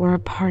 as though it were a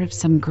part of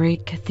some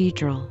great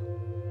cathedral.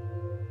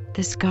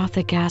 This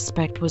Gothic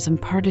aspect was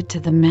imparted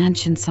to the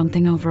mansion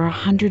something over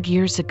 100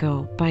 years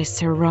ago by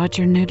Sir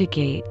Roger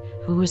Newdigate,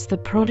 who was the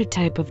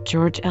prototype of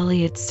George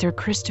Eliot's Sir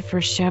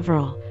Christopher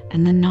Cheverel,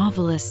 and the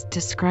novelist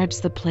describes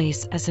the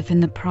place as if in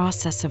the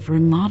process of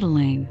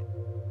remodeling.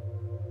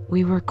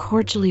 We were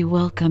cordially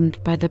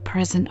welcomed by the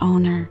present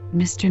owner,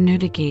 Mr.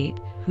 Newdigate,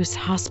 whose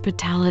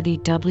hospitality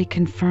doubly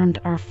confirmed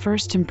our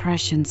first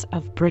impressions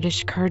of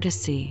British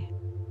courtesy.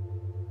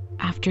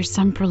 After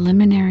some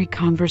preliminary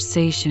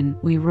conversation,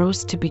 we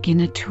rose to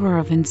begin a tour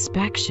of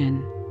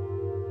inspection.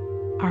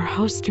 Our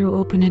host threw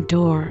open a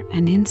door,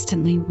 and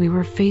instantly we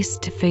were face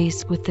to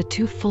face with the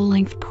 2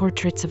 full-length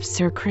portraits of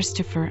Sir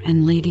Christopher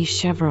and Lady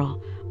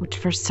Cheverel, which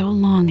for so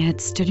long had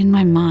stood in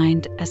my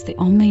mind as the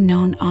only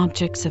known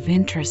objects of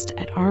interest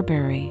at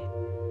Arbury.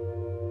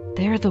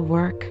 They are the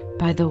work,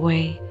 by the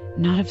way,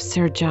 not of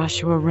Sir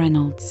Joshua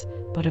Reynolds,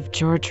 but of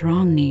George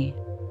Romney.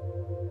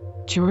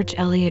 George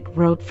Eliot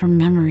wrote from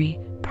memory,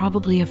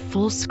 probably a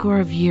full score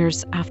of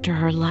years after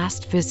her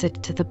last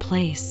visit to the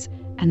place,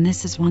 and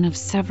this is one of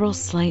several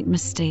slight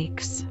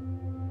mistakes.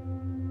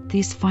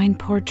 These fine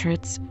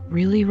portraits,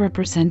 really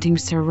representing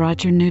Sir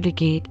Roger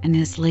Newdigate and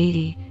his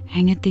lady,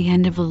 hang at the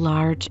end of a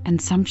large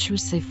and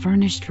sumptuously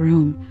furnished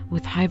room,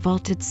 with high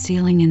vaulted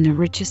ceiling in the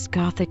richest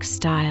Gothic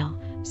style,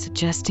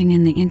 suggesting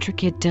in the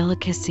intricate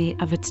delicacy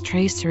of its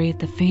tracery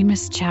the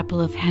famous chapel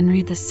of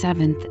Henry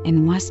VII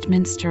in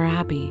Westminster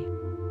Abbey.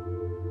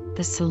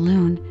 The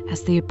saloon,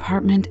 as the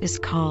apartment is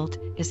called,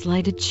 is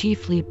lighted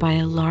chiefly by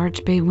a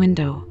large bay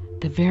window,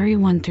 the very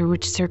one through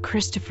which Sir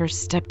Christopher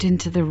stepped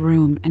into the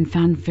room and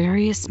found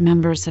various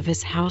members of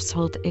his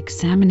household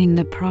examining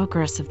the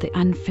progress of the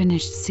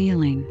unfinished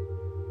ceiling.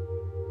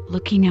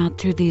 Looking out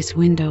through these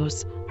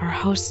windows, our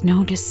host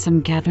noticed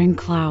some gathering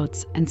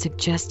clouds and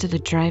suggested a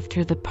drive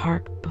through the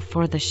park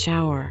before the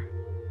shower.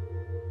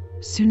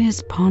 Soon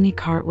his pony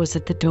cart was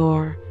at the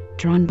door,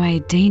 drawn by a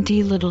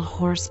dainty little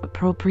horse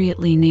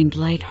appropriately named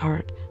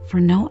Lightheart, for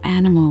no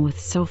animal with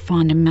so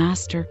fond a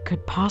master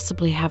could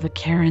possibly have a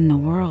care in the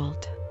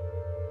world.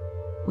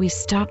 We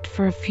stopped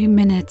for a few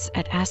minutes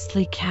at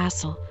Astley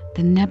Castle,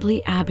 the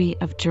Nebley Abbey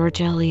of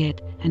George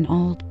Eliot, an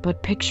old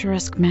but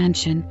picturesque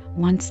mansion,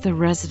 once the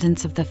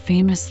residence of the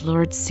famous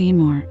Lord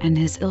Seymour and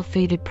his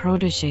ill-fated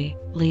protégée,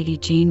 Lady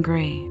Jane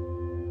Grey.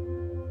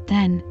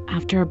 Then,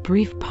 after a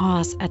brief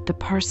pause at the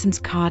parson's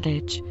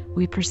cottage,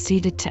 we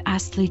proceeded to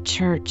Astley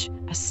Church,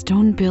 a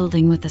stone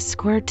building with a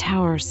square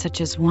tower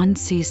such as one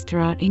sees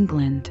throughout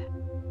England.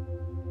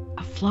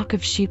 A flock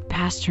of sheep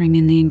pasturing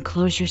in the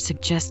enclosure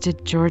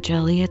suggested George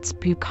Eliot's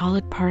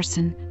bucolic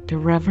parson, the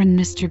Reverend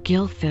Mr.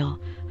 Gilfil,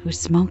 who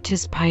smoked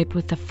his pipe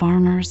with the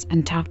farmers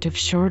and talked of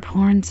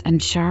shorthorns and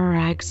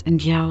sharrags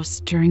and youse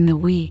during the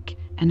week,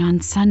 and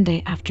on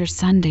Sunday after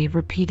Sunday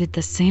repeated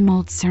the same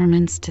old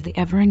sermons to the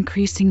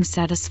ever-increasing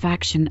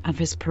satisfaction of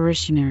his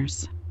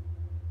parishioners.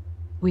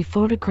 We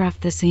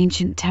photographed this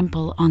ancient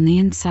temple on the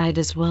inside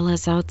as well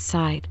as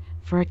outside,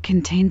 for it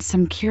contains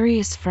some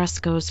curious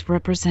frescoes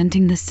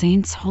representing the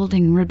saints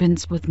holding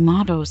ribbons with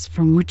mottos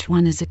from which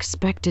one is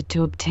expected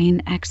to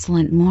obtain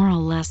excellent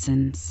moral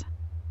lessons.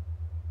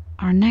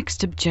 Our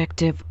next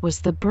objective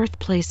was the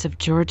birthplace of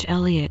George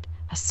Eliot,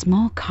 a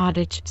small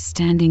cottage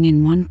standing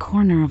in one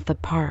corner of the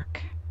park.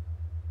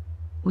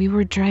 We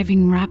were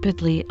driving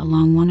rapidly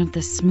along one of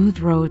the smooth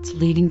roads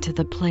leading to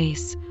the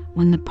place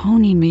when the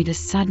pony made a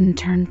sudden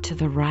turn to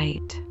the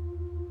right.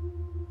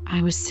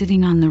 I was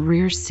sitting on the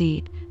rear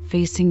seat,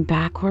 facing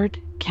backward,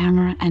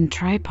 camera and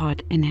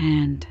tripod in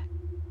hand.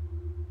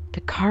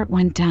 The cart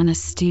went down a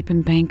steep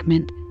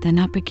embankment, then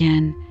up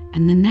again,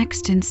 and the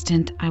next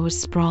instant I was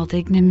sprawled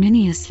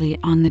ignominiously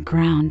on the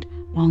ground,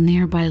 while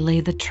nearby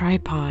lay the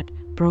tripod,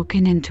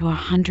 broken into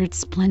 100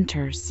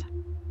 splinters.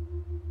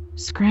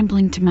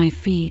 Scrambling to my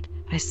feet,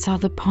 I saw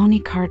the pony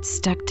cart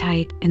stuck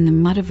tight in the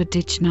mud of a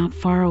ditch not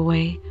far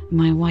away,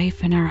 my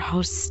wife and our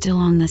host still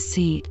on the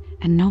seat,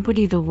 and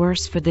nobody the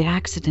worse for the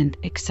accident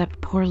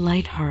except poor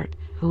Lightheart,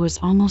 who was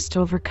almost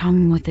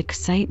overcome with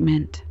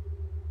excitement.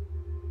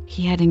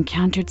 He had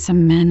encountered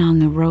some men on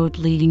the road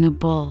leading a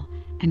bull,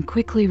 and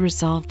quickly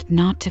resolved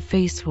not to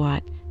face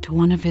what, to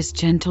one of his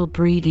gentle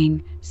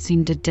breeding,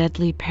 seemed a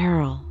deadly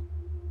peril.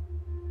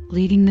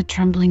 Leading the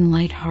trembling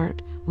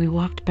Lightheart, we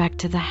walked back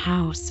to the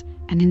house,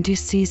 and in due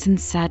season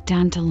sat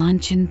down to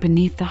luncheon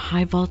beneath the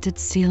high-vaulted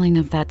ceiling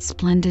of that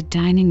splendid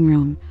dining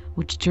room,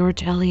 which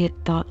George Eliot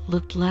thought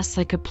looked less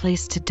like a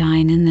place to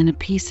dine in than a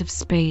piece of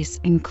space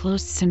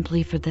enclosed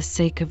simply for the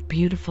sake of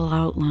beautiful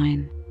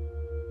outline.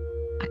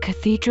 A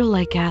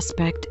cathedral-like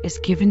aspect is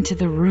given to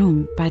the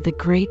room by the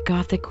great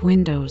Gothic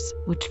windows,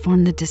 which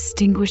form the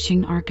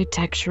distinguishing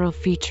architectural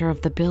feature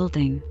of the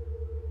building.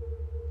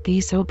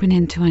 These open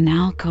into an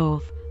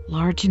alcove,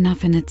 large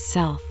enough in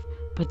itself,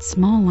 but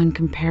small when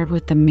compared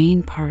with the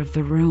main part of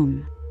the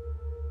room.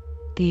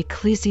 The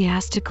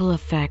ecclesiastical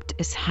effect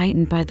is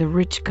heightened by the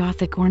rich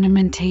Gothic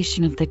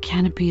ornamentation of the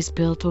canopies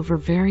built over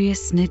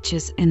various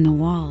niches in the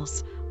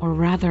walls, or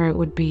rather it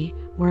would be,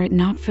 were it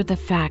not for the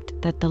fact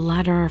that the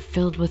latter are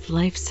filled with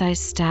life-size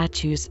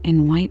statues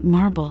in white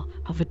marble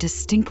of a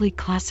distinctly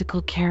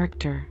classical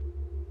character.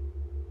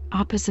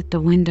 Opposite the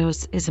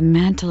windows is a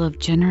mantel of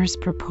generous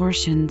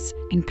proportions,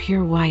 in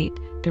pure white,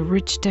 the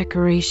rich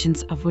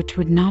decorations of which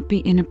would not be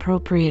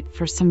inappropriate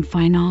for some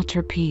fine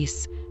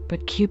altar-piece,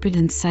 but Cupid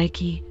and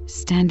Psyche,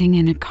 standing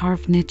in a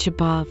carved niche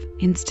above,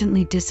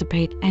 instantly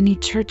dissipate any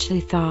churchly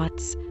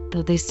thoughts,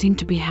 though they seem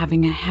to be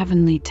having a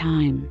heavenly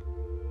time.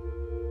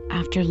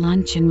 After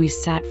luncheon we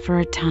sat for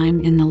a time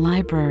in the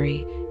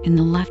library, in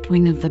the left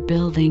wing of the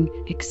building,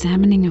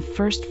 examining a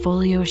first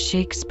folio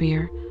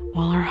Shakespeare,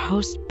 while our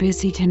host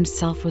busied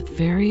himself with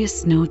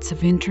various notes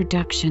of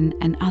introduction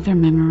and other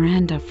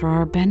memoranda for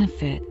our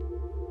benefit.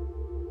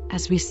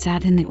 As we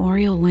sat in the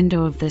oriel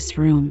window of this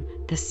room,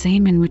 the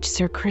same in which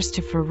Sir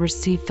Christopher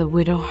received the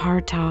widow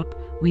Hartop,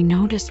 we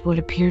noticed what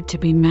appeared to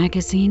be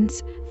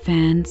magazines,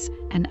 fans,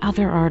 and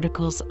other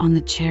articles on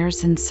the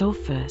chairs and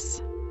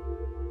sofas.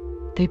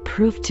 They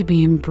proved to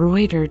be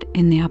embroidered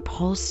in the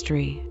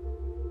upholstery.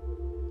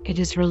 It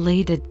is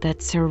related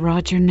that Sir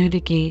Roger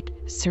Newdigate,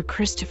 Sir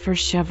Christopher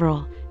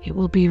Cheverel, it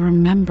will be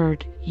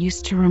remembered,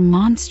 used to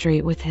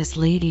remonstrate with his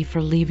lady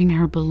for leaving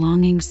her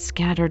belongings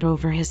scattered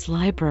over his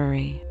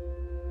library.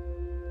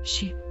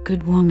 She,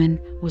 good woman,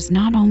 was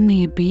not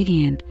only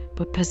obedient,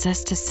 but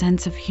possessed a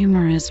sense of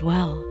humor as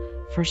well,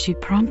 for she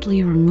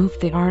promptly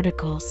removed the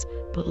articles,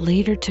 but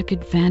later took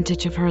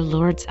advantage of her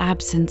lord's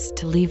absence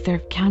to leave their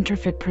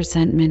counterfeit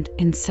presentment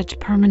in such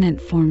permanent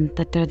form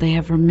that there they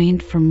have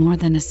remained for more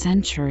than a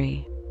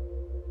century.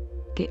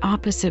 The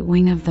opposite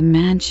wing of the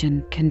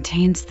mansion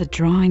contains the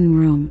drawing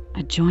room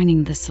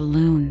adjoining the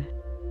saloon.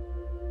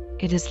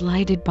 It is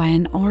lighted by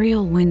an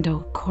oriel window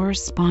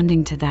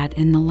corresponding to that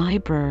in the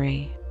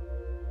library.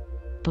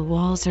 The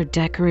walls are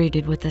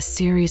decorated with a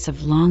series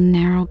of long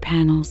narrow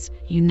panels,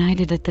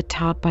 united at the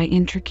top by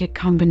intricate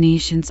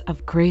combinations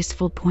of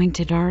graceful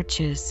pointed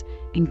arches,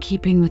 in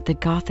keeping with the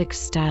Gothic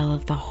style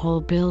of the whole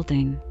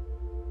building.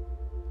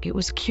 It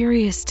was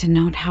curious to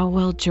note how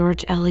well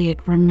George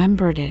Eliot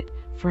remembered it,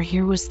 for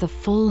here was the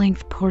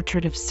full-length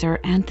portrait of Sir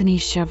Anthony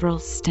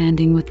Cheverel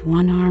standing with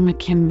one arm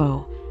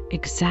akimbo,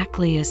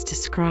 exactly as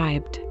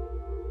described.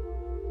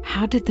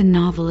 How did the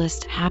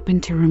novelist happen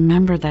to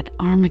remember that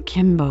arm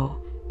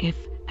akimbo, if,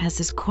 as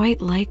is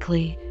quite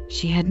likely,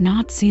 she had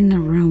not seen the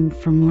room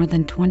for more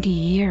than 20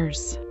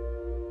 years?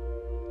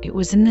 It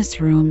was in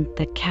this room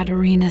that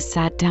Caterina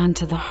sat down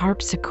to the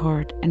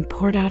harpsichord and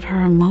poured out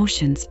her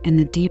emotions in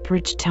the deep,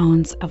 rich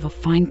tones of a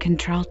fine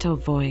contralto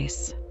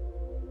voice.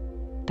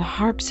 The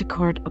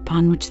harpsichord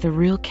upon which the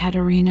real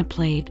Caterina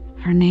played,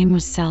 her name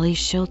was Sally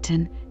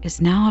Shilton,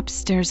 is now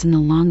upstairs in the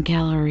long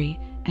gallery,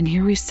 and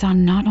here we saw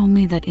not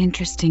only that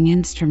interesting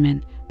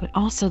instrument, but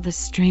also the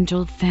strange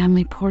old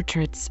family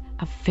portraits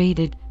of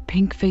faded,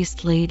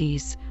 pink-faced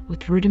ladies,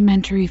 with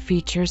rudimentary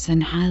features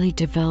and highly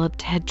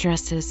developed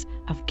headdresses,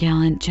 of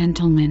gallant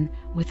gentlemen,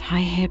 with high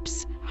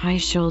hips, high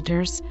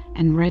shoulders,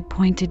 and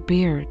red-pointed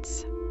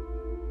beards.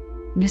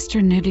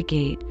 Mr.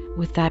 Newdigate,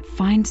 with that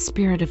fine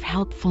spirit of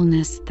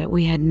helpfulness that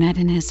we had met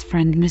in his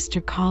friend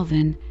Mr.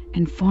 Colvin,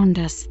 informed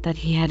us that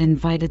he had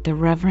invited the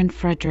Reverend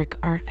Frederick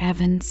R.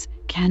 Evans,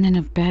 Canon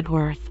of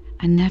Bedworth,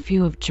 a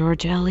nephew of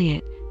George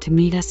Eliot, to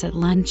meet us at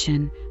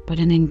luncheon, but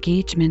an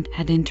engagement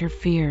had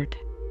interfered.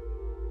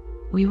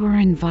 We were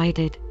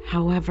invited,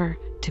 however,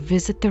 to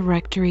visit the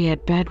rectory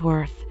at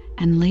Bedworth,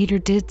 and later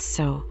did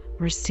so,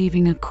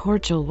 receiving a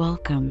cordial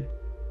welcome.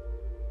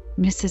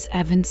 Mrs.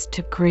 Evans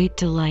took great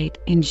delight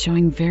in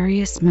showing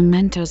various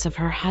mementos of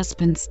her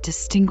husband's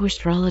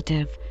distinguished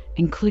relative,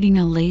 including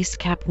a lace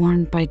cap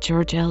worn by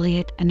George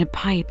Eliot and a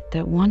pipe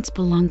that once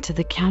belonged to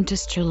the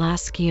Countess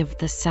Julaski of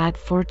the sad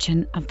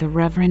fortune of the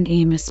Reverend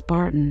Amos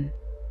Barton.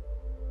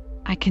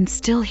 I can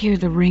still hear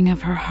the ring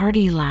of her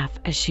hearty laugh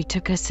as she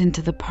took us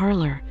into the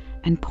parlor,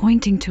 and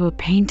pointing to a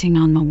painting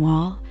on the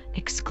wall,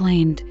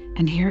 exclaimed,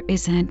 "And here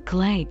is Aunt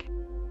Glegg."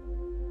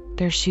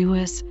 There she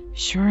was,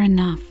 sure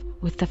enough,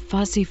 with the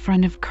fuzzy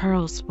front of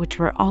curls which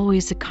were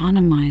always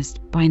economized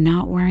by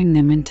not wearing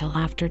them until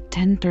after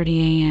 10:30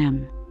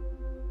 a.m.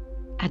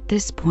 At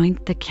this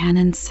point the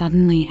canon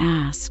suddenly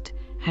asked,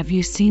 "Have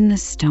you seen the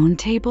stone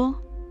table?"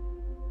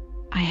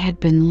 I had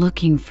been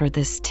looking for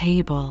this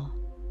table.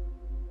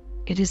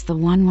 It is the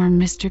one where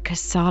Mr.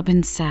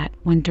 Casaubon sat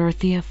when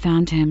Dorothea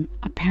found him,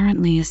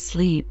 apparently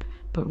asleep,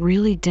 but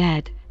really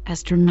dead,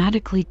 as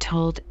dramatically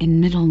told in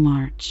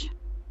Middlemarch.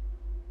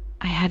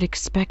 I had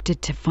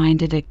expected to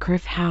find it at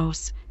Griff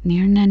House,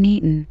 near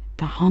Nuneaton,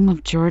 the home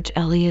of George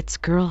Eliot's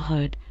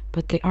girlhood,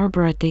 but the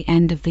arbor at the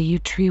end of the yew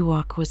tree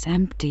walk was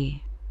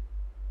empty.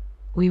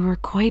 We were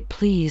quite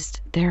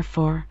pleased,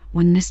 therefore,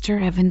 when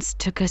Mr. Evans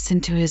took us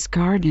into his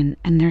garden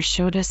and there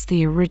showed us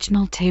the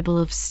original table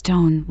of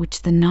stone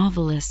which the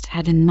novelist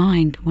had in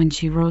mind when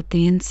she wrote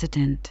the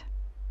incident.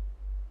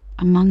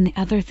 Among the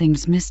other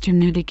things Mr.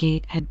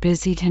 Newdigate had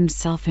busied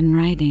himself in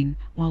writing,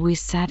 while we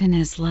sat in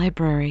his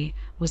library,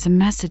 was a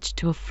message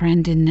to a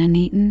friend in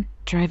Nuneaton,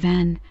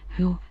 Driven,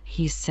 who,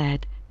 he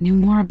said, knew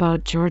more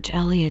about George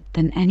Eliot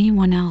than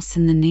anyone else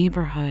in the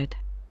neighborhood.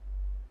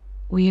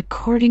 We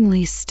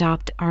accordingly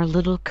stopped our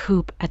little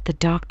coupe at the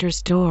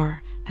doctor's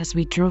door as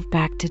we drove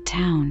back to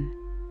town.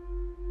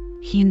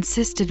 He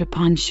insisted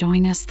upon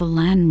showing us the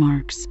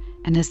landmarks,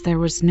 and as there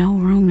was no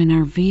room in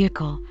our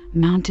vehicle,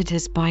 mounted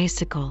his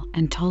bicycle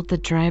and told the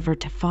driver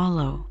to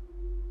follow.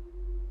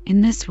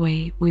 In this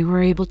way, we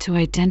were able to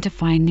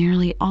identify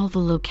nearly all the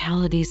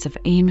localities of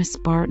Amos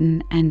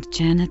Barton and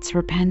Janet's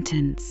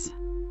Repentance.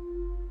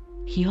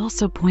 He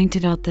also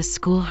pointed out the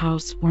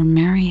schoolhouse where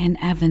Mary Ann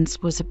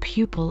Evans was a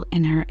pupil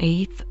in her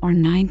 8th or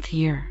 9th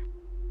year.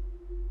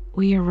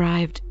 We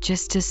arrived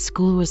just as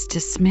school was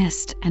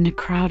dismissed, and a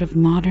crowd of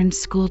modern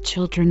school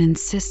children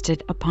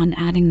insisted upon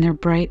adding their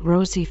bright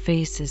rosy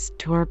faces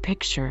to our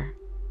picture.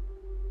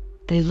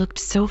 They looked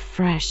so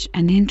fresh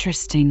and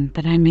interesting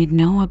that I made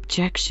no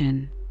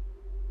objection.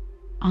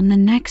 On the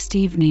next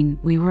evening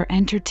we were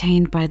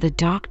entertained by the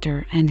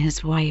doctor and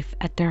his wife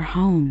at their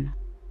home.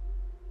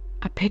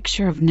 A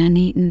picture of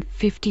Nuneaton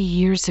 50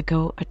 years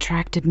ago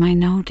attracted my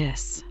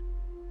notice.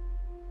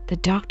 The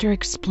doctor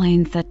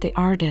explained that the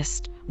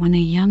artist, when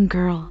a young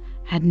girl,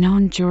 had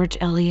known George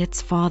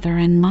Eliot's father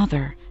and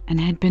mother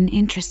and had been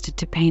interested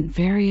to paint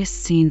various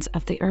scenes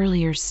of the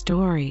earlier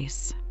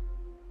stories.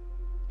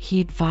 He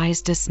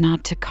advised us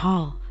not to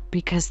call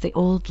because the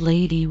old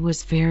lady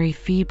was very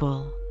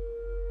feeble.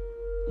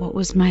 What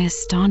was my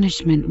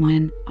astonishment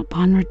when,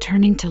 upon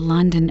returning to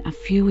London a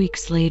few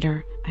weeks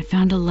later, I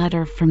found a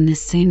letter from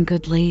this same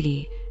good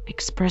lady,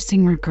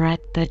 expressing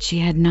regret that she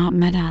had not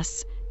met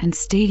us, and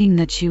stating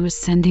that she was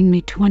sending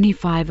me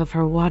 25 of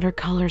her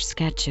watercolor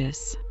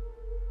sketches.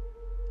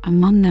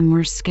 Among them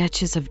were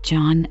sketches of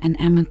John and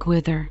Emma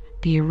Gwither,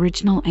 the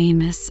original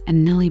Amos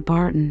and Nilly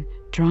Barton,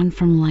 drawn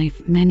from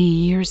life many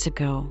years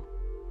ago.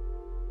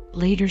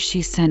 Later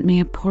she sent me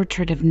a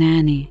portrait of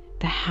Nanny,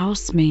 the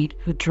housemaid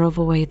who drove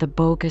away the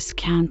bogus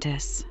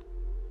countess.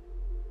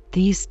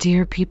 These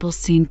dear people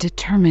seemed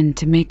determined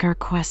to make our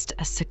quest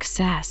a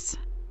success.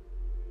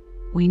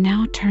 We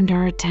now turned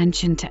our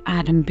attention to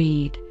Adam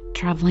Bede,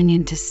 traveling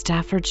into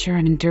Staffordshire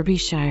and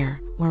Derbyshire,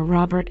 where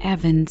Robert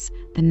Evans,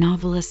 the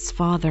novelist's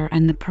father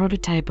and the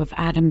prototype of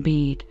Adam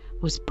Bede,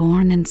 was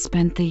born and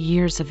spent the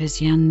years of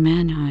his young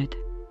manhood.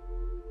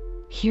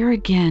 Here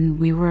again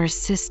we were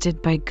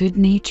assisted by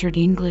good-natured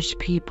English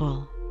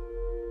people.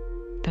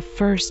 The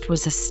first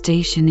was a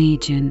station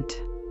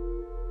agent.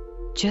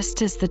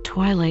 Just as the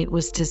twilight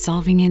was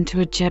dissolving into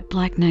a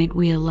jet-black night,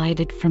 we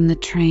alighted from the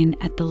train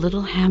at the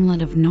little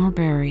hamlet of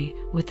Norbury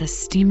with a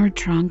steamer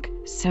trunk,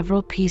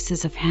 several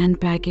pieces of hand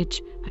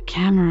baggage, a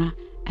camera,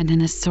 and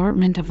an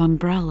assortment of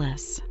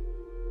umbrellas.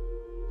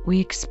 We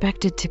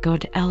expected to go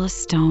to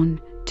Ellistone,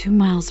 2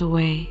 miles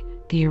away,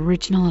 the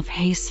original of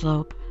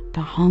Hayslope,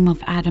 the home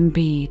of Adam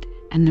Bede,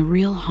 and the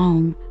real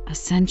home, a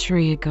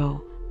century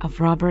ago, of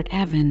Robert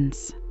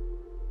Evans.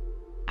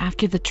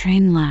 After the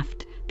train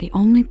left, the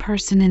only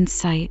person in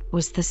sight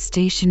was the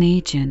station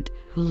agent,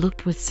 who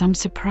looked with some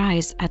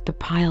surprise at the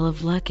pile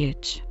of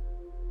luggage.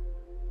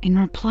 In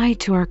reply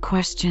to our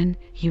question,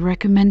 he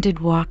recommended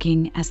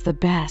walking as the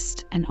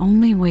best and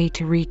only way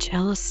to reach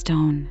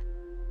Ellistone.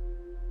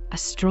 A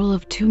stroll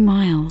of 2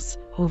 miles,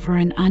 over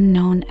an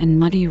unknown and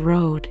muddy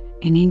road,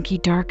 in inky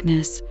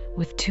darkness,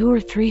 with 200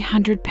 or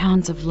 300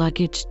 pounds of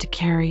luggage to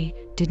carry,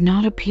 did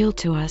not appeal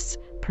to us,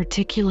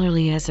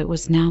 particularly as it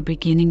was now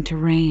beginning to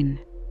rain.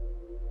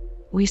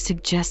 We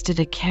suggested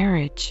a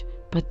carriage,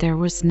 but there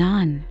was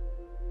none.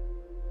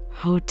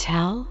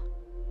 Hotel?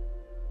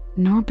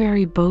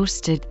 Norbury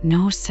boasted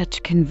no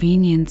such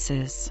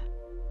conveniences.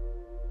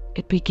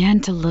 It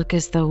began to look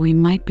as though we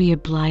might be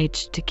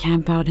obliged to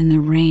camp out in the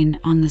rain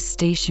on the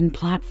station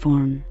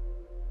platform.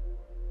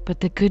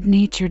 But the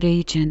good-natured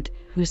agent,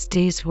 whose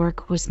day's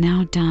work was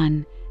now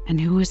done,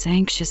 and who was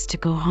anxious to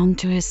go home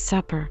to his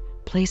supper,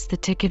 placed the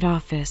ticket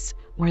office,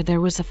 where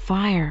there was a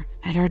fire,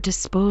 at our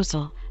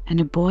disposal, and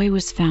a boy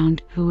was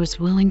found who was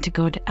willing to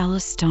go to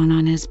Ellistone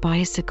on his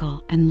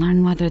bicycle and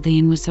learn whether the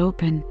inn was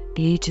open.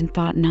 The agent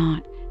thought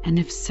not, and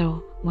if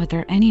so,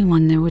 whether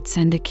anyone there would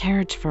send a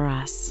carriage for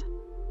us.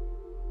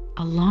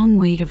 A long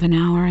wait of an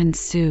hour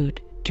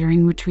ensued,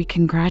 during which we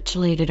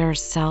congratulated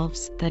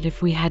ourselves that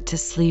if we had to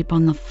sleep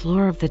on the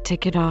floor of the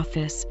ticket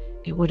office,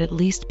 it would at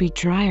least be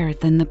drier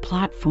than the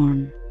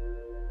platform.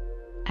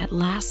 At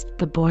last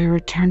the boy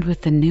returned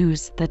with the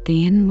news that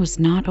the inn was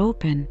not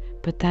open,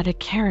 but that a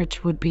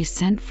carriage would be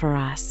sent for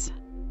us.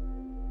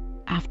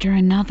 After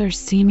another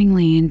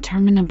seemingly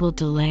interminable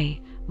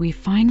delay, we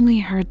finally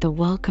heard the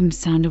welcome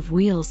sound of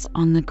wheels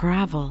on the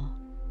gravel.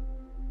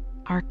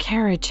 Our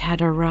carriage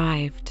had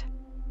arrived.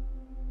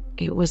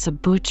 It was a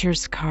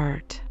butcher's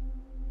cart.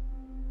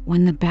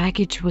 When the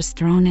baggage was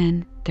thrown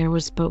in, there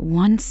was but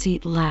one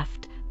seat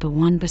left, the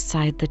one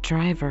beside the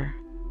driver.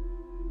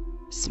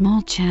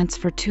 Small chance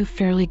for two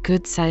fairly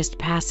good-sized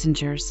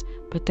passengers,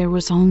 but there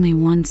was only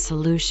one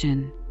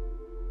solution.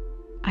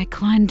 I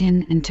climbed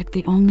in and took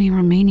the only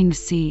remaining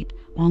seat,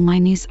 while my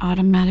niece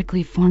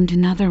automatically formed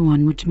another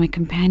one which my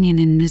companion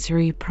in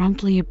misery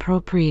promptly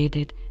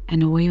appropriated,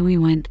 and away we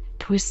went,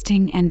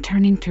 twisting and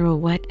turning through a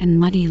wet and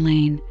muddy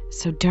lane,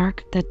 so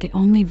dark that the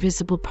only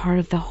visible part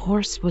of the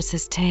horse was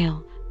his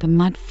tail, the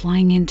mud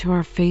flying into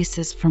our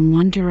faces from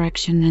one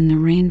direction and the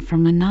rain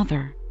from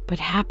another, but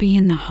happy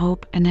in the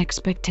hope and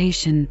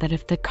expectation that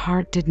if the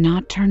cart did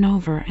not turn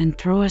over and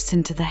throw us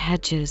into the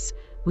hedges,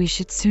 we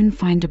should soon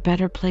find a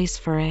better place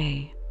for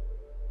a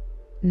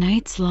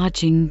night's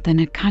lodging than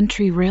a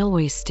country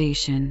railway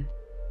station.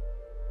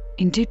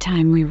 In due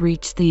time we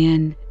reached the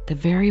inn, the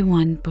very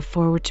one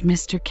before which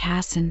Mr.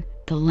 Casson,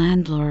 the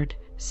landlord,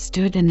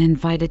 stood and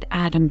invited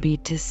Adam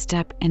Bede to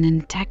step in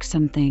and take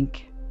something.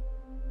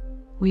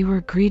 We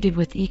were greeted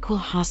with equal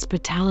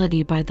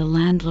hospitality by the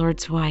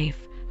landlord's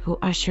wife, who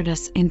ushered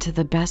us into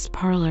the best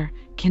parlor,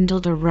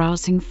 kindled a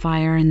rousing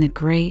fire in the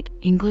grate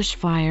 — English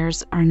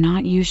fires are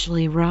not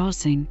usually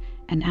rousing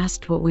 — and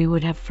asked what we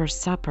would have for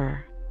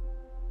supper.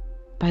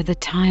 By the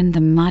time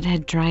the mud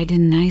had dried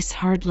in nice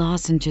hard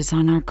lozenges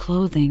on our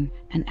clothing,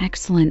 an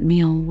excellent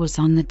meal was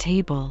on the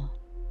table.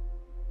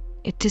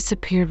 It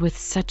disappeared with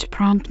such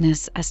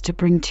promptness as to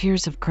bring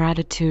tears of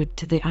gratitude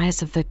to the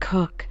eyes of the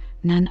cook,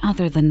 none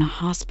other than the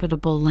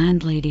hospitable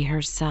landlady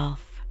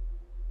herself.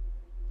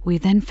 We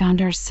then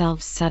found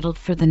ourselves settled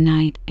for the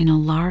night in a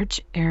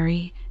large,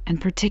 airy, and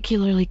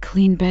particularly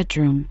clean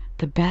bedroom,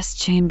 the best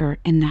chamber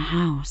in the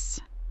house.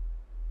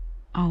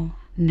 "Oh,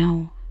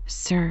 no,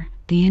 sir,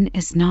 the inn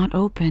is not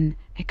open,"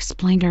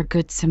 explained our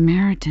good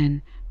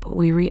Samaritan, "but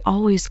we are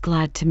always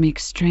glad to make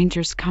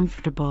strangers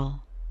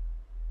comfortable."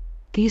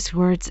 These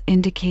words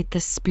indicate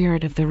the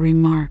spirit of the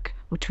remark,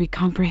 which we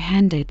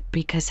comprehended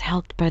because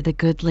helped by the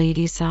good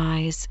lady's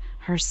eyes,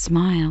 her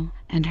smile,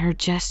 and her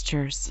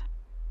gestures.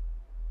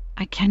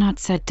 I cannot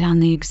set down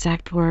the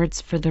exact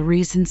words for the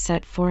reason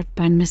set forth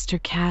by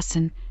Mr.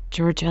 Casson,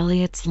 George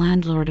Eliot's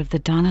landlord of the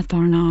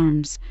Donnithorne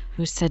Arms,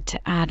 who said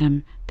to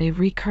Adam, "They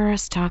recur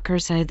us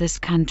talkers I this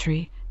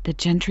country, the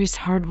gentry's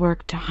hard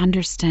work to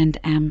understand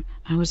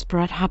I was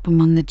brought up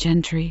among the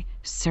gentry,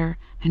 sir,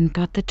 and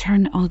got the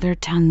turn o' their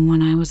tongue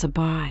when I was a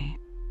boy."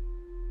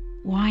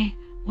 Why,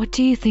 what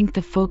do you think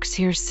the folks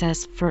here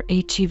says for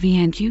hev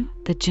and you?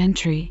 The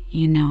gentry,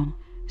 you know,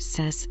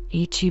 says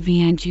hev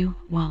and you.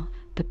 Well,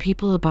 the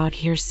people about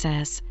here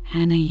says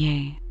Hannah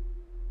ye.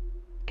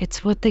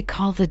 It's what they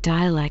call the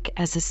dialect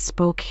as is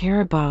spoke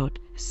hereabout,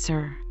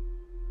 sir.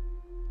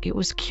 It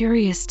was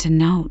curious to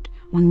note,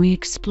 when we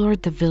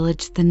explored the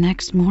village the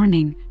next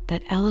morning,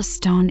 that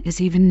Ellistone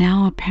is even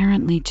now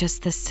apparently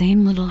just the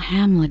same little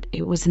hamlet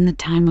it was in the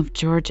time of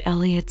George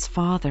Eliot's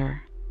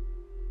father.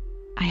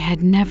 I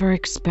had never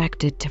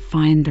expected to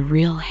find the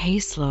real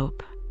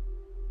Hayslope.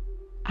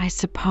 I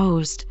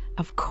supposed,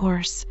 of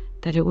course,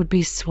 that it would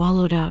be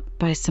swallowed up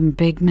by some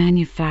big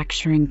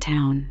manufacturing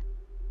town.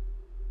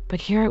 But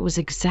here it was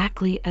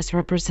exactly as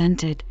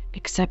represented,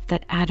 except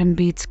that Adam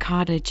Bede's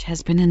cottage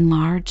has been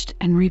enlarged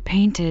and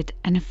repainted,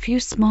 and a few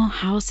small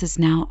houses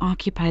now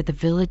occupy the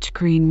village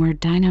green where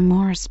Dinah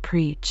Morris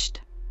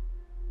preached.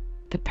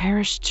 The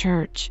parish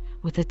church,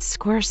 with its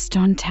square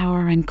stone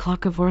tower and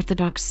clock of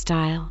orthodox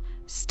style,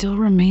 still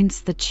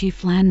remains the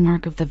chief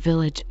landmark of the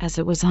village as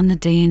it was on the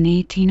day in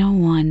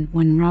 1801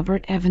 when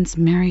Robert Evans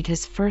married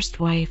his first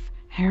wife,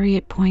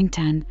 Harriet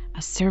Poynton,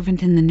 a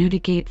servant in the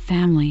Newdigate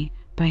family,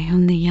 by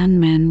whom the young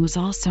man was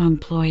also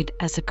employed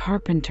as a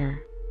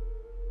carpenter.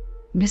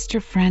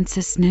 Mr.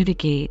 Francis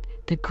Newdigate,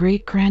 the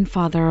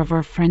great-grandfather of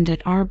our friend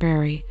at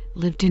Arbery,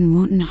 lived in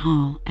Wooton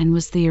Hall and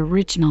was the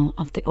original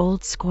of the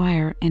old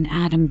squire in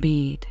Adam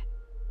Bede.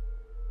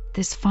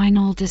 This fine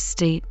old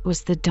estate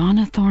was the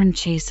Donnithorne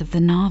Chase of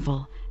the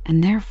novel,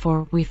 and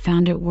therefore we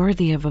found it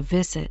worthy of a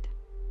visit.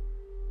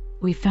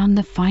 We found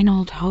the fine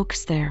old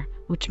oaks there,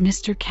 which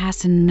Mr.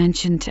 Casson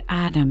mentioned to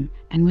Adam,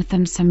 and with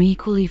them some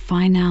equally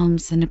fine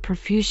elms and a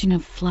profusion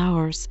of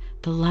flowers,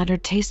 the latter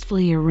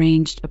tastefully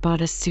arranged about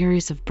a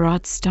series of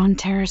broad stone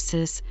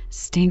terraces,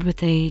 stained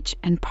with age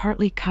and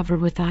partly covered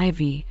with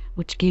ivy,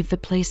 which gave the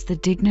place the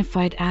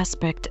dignified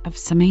aspect of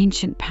some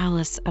ancient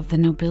palace of the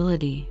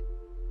nobility.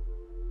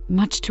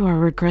 Much to our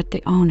regret,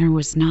 the owner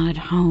was not at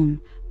home,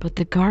 but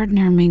the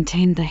gardener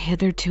maintained the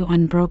hitherto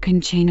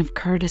unbroken chain of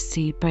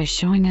courtesy by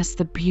showing us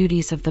the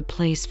beauties of the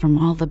place from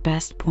all the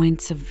best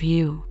points of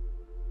view.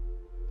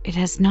 It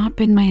has not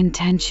been my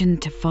intention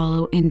to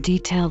follow in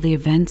detail the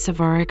events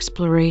of our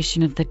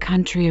exploration of the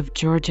country of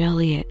George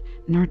Eliot,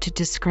 nor to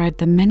describe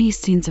the many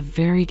scenes of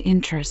varied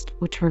interest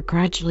which were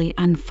gradually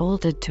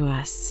unfolded to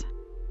us.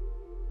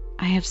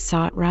 I have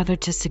sought rather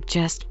to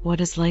suggest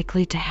what is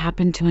likely to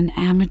happen to an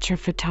amateur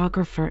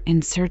photographer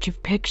in search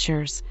of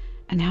pictures,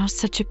 and how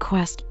such a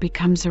quest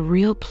becomes a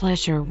real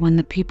pleasure when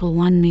the people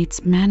one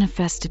meets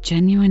manifest a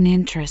genuine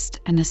interest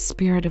and a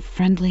spirit of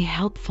friendly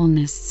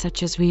helpfulness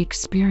such as we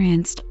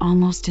experienced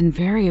almost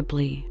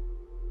invariably.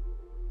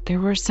 There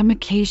were some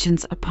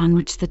occasions upon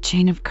which the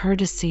chain of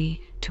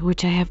courtesy, to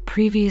which I have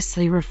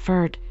previously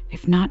referred,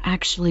 if not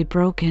actually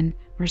broken,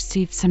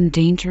 received some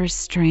dangerous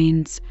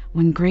strains,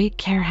 when great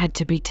care had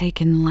to be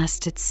taken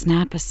lest it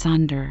snap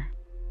asunder.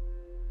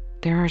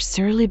 There are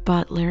surly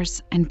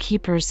butlers and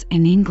keepers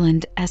in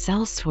England as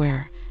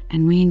elsewhere,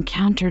 and we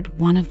encountered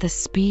one of the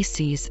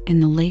species in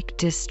the Lake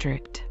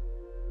District.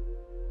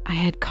 I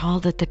had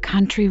called at the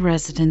country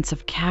residence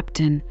of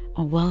Captain,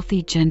 a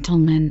wealthy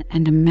gentleman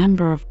and a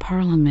member of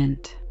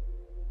Parliament.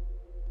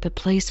 The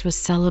place was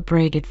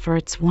celebrated for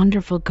its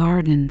wonderful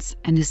gardens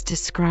and is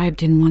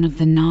described in one of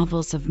the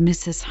novels of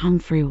Mrs.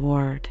 Humphrey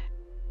Ward.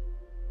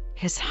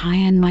 His High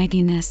and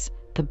Mightiness,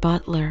 the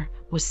butler,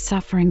 was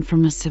suffering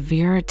from a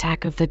severe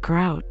attack of the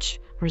grouch,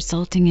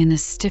 resulting in a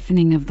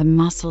stiffening of the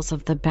muscles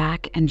of the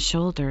back and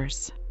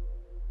shoulders.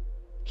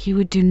 He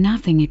would do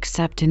nothing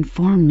except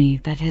inform me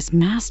that his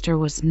master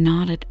was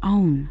not at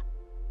home.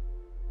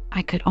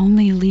 I could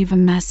only leave a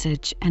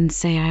message and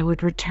say I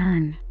would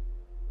return.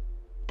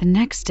 The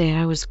next day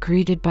I was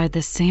greeted by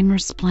the same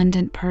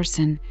resplendent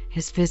person,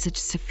 his visage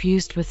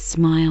suffused with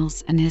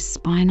smiles and his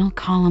spinal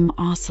column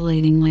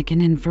oscillating like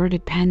an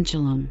inverted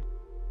pendulum.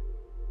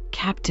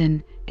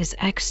 "Captain is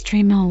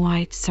extremo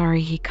white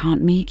sorry he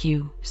can't meet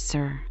you,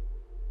 sir.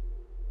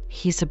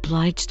 He's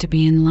obliged to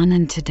be in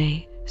London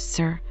today,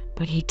 sir,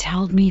 but he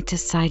told me to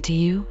say to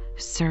you,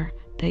 sir,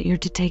 that you're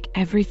to take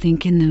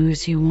everything in the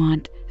house you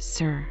want,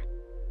 sir."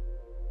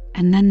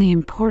 And then the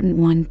important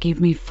one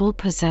gave me full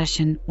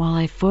possession while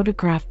I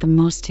photographed the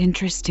most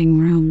interesting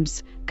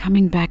rooms,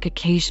 coming back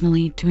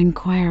occasionally to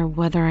inquire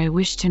whether I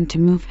wished him to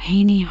move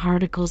any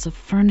articles of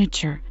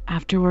furniture,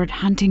 afterward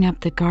hunting up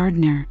the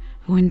gardener,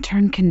 who in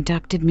turn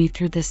conducted me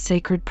through the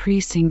sacred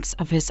precincts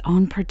of his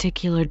own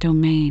particular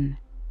domain.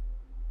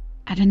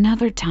 At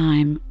another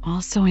time,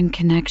 also in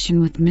connection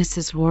with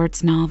Mrs.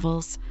 Ward's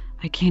novels,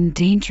 I came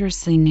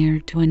dangerously near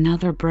to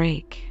another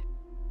break.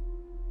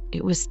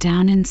 It was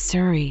down in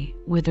Surrey,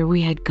 whither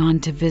we had gone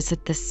to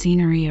visit the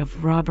scenery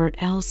of Robert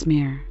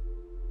Elsmere.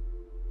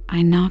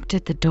 I knocked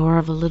at the door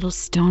of a little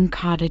stone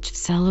cottage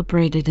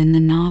celebrated in the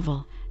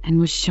novel, and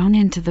was shown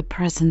into the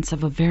presence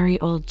of a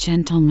very old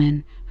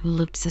gentleman, who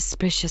looked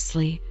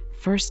suspiciously,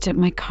 first at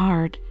my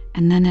card,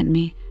 and then at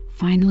me,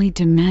 finally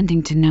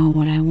demanding to know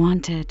what I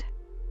wanted.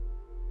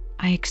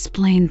 I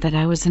explained that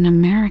I was an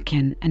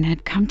American and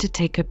had come to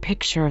take a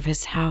picture of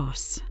his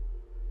house.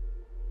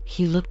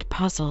 He looked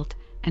puzzled,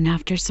 and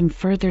after some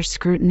further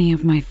scrutiny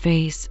of my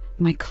face,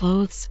 my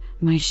clothes,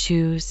 my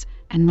shoes,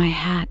 and my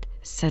hat,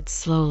 said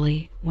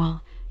slowly,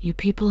 "Well, you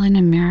people in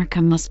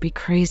America must be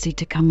crazy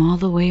to come all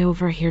the way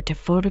over here to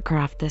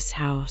photograph this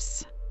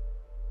house.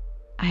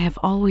 I have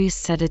always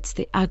said it's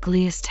the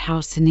ugliest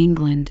house in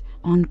England,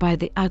 owned by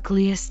the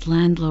ugliest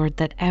landlord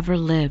that ever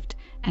lived,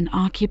 and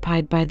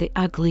occupied by the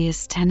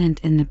ugliest tenant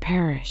in the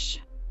parish."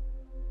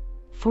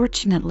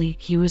 Fortunately,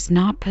 he was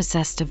not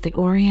possessed of the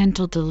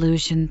oriental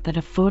delusion that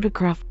a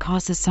photograph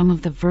causes some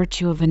of the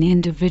virtue of an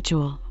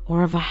individual,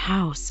 or of a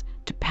house,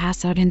 to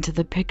pass out into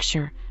the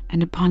picture,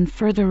 and upon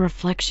further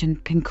reflection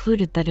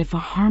concluded that if a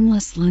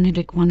harmless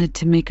lunatic wanted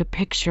to make a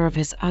picture of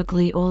his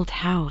ugly old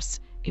house,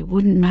 it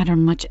wouldn't matter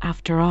much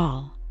after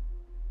all.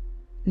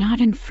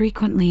 Not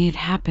infrequently it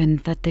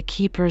happened that the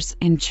keepers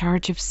in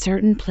charge of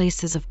certain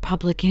places of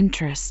public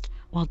interest,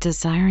 while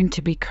desiring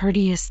to be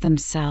courteous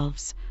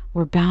themselves,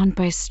 were bound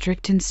by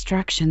strict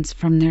instructions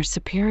from their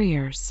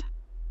superiors.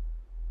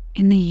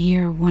 In the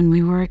year when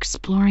we were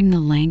exploring the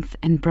length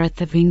and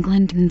breadth of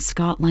England and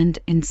Scotland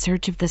in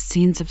search of the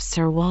scenes of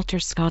Sir Walter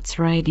Scott's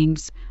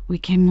writings, we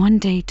came one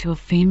day to a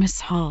famous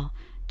hall,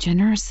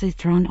 generously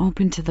thrown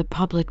open to the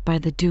public by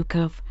the Duke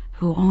of,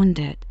 who owned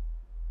it.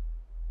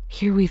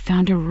 Here we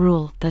found a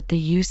rule that the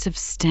use of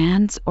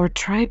stands or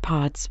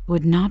tripods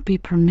would not be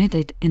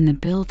permitted in the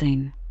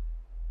building.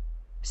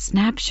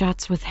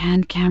 Snapshots with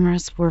hand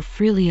cameras were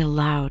freely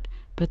allowed,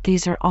 but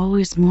these are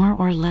always more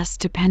or less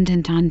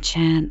dependent on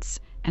chance,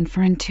 and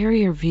for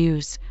interior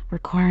views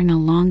requiring a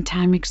long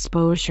time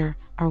exposure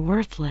are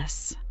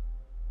worthless.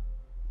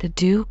 The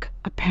Duke,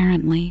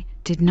 apparently,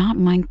 did not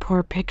mind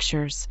poor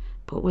pictures,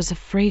 but was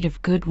afraid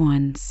of good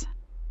ones.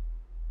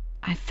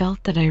 I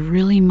felt that I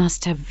really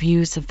must have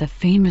views of the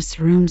famous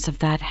rooms of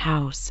that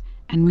house,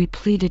 and we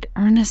pleaded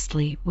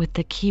earnestly with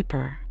the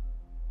keeper.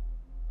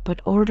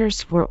 But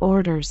orders were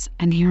orders,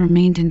 and he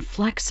remained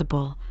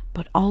inflexible,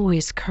 but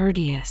always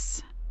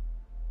courteous.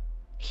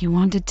 He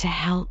wanted to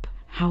help,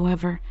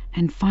 however,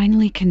 and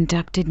finally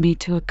conducted me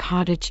to a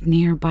cottage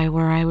nearby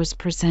where I was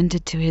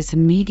presented to his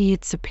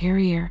immediate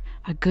superior,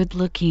 a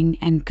good-looking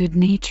and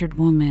good-natured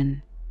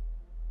woman.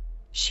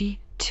 She,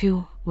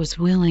 too, was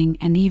willing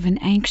and even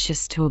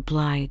anxious to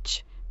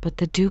oblige, but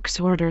the Duke's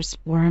orders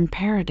were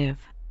imperative.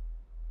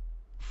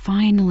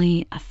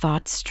 Finally, a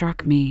thought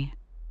struck me.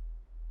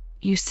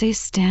 You say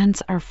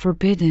stands are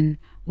forbidden.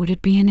 Would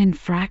it be an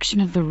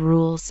infraction of the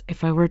rules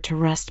if I were to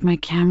rest my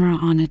camera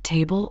on a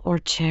table or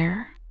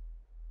chair?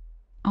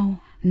 Oh,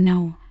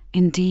 no,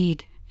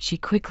 indeed, she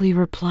quickly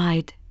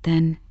replied,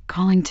 then,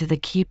 calling to the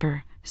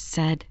keeper,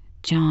 said,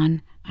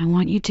 John, I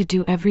want you to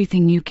do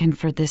everything you can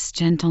for this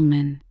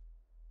gentleman.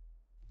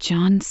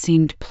 John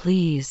seemed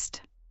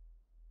pleased.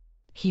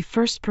 He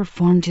first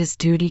performed his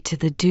duty to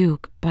the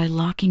Duke by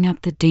locking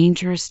up the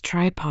dangerous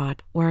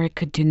tripod where it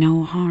could do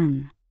no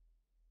harm.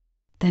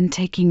 Then,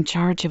 taking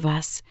charge of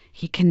us,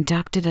 he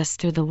conducted us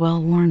through the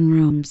well-worn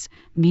rooms,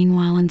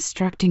 meanwhile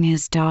instructing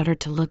his daughter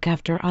to look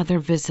after other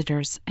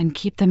visitors and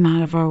keep them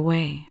out of our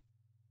way.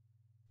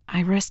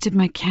 I rested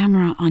my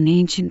camera on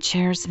ancient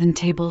chairs and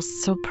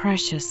tables so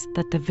precious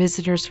that the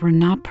visitors were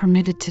not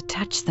permitted to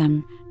touch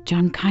them,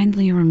 John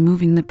kindly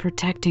removing the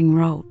protecting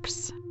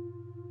ropes.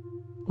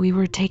 We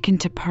were taken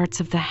to parts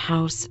of the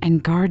house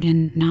and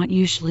garden not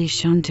usually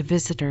shown to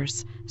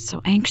visitors,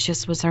 so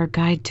anxious was our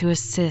guide to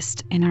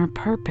assist in our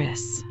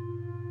purpose.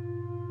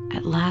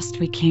 At last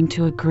we came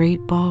to a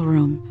great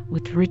ballroom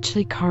with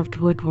richly carved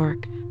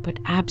woodwork, but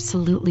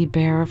absolutely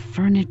bare of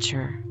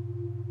furniture.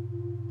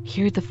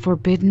 Here the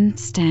forbidden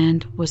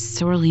stand was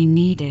sorely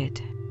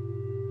needed.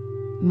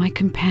 My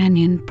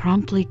companion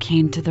promptly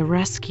came to the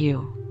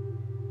rescue.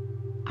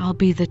 I'll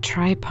be the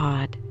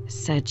tripod,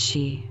 said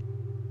she.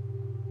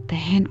 The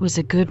hint was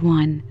a good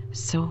one,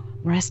 so,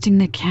 resting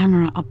the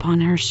camera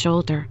upon her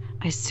shoulder,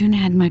 I soon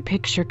had my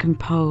picture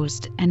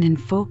composed and in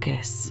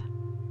focus.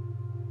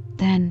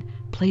 Then,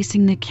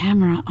 placing the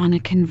camera on a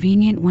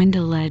convenient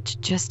window ledge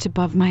just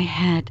above my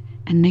head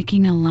and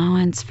making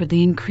allowance for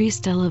the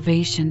increased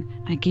elevation,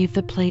 I gave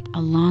the plate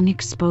a long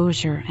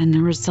exposure, and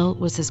the result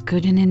was as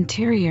good an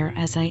interior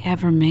as I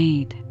ever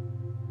made.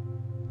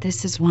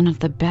 This is one of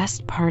the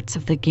best parts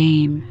of the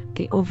game,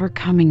 the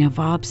overcoming of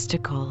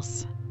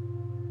obstacles.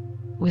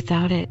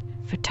 Without it,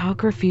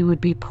 photography would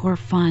be poor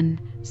fun,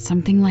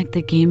 something like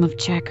the game of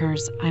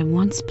checkers I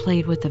once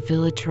played with a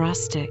village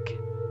rustic.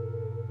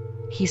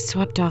 He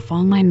swept off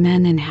all my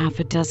men in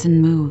half a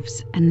dozen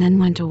moves and then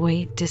went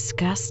away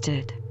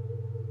disgusted.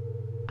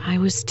 I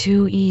was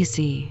too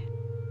easy.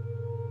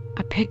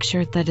 A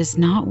picture that is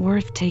not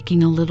worth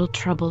taking a little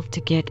trouble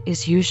to get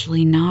is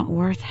usually not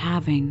worth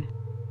having.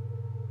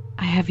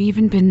 I have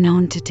even been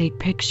known to take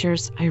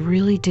pictures I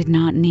really did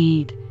not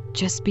need,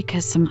 just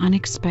because some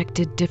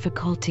unexpected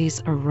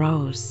difficulties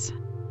arose.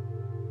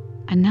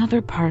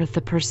 Another part of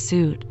the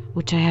pursuit,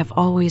 which I have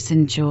always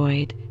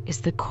enjoyed,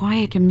 is the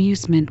quiet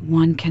amusement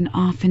one can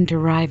often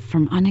derive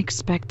from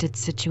unexpected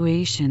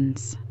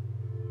situations.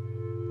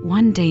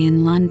 One day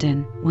in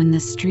London, when the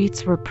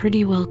streets were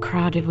pretty well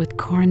crowded with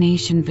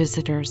coronation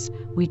visitors,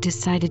 we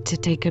decided to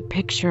take a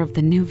picture of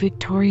the new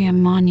Victoria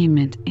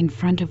Monument in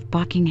front of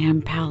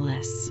Buckingham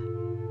Palace.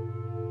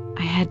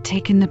 I had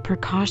taken the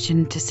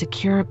precaution to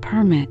secure a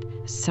permit,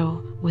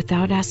 so,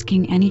 without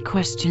asking any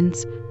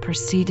questions,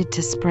 proceeded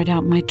to spread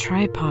out my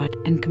tripod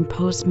and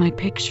compose my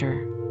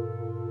picture.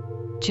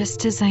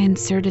 Just as I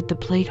inserted the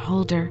plate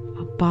holder,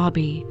 a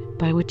bobby,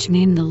 by which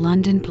name the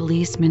London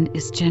policeman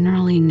is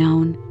generally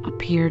known,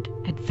 appeared,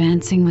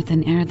 advancing with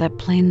an air that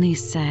plainly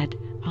said,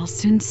 "I'll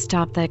soon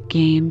stop that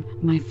game,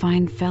 my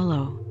fine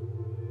fellow."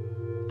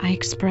 I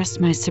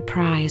expressed my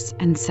surprise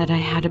and said I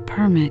had a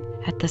permit,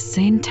 at the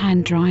same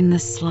time drawing the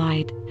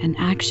slide, an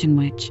action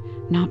which,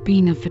 not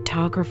being a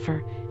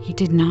photographer, he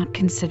did not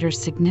consider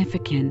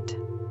significant.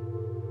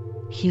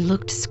 He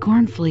looked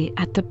scornfully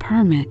at the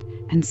permit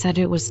and said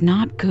it was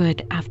not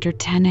good after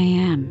 10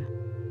 a.m.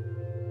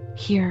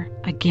 Here,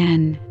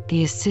 again,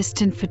 the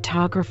assistant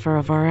photographer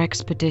of our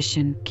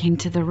expedition came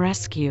to the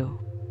rescue.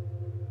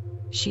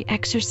 She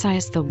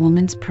exercised the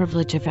woman's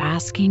privilege of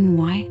asking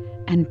why,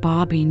 and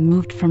Bobby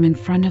moved from in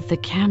front of the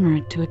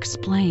camera to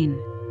explain.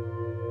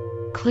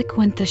 Click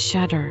went the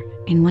shutter,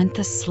 in went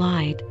the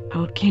slide,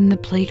 out came the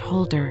plate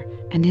holder,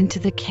 and into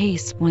the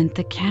case went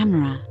the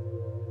camera.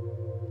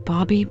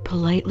 Bobby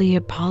politely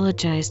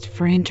apologized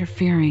for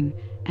interfering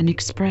and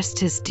expressed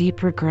his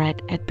deep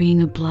regret at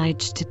being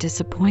obliged to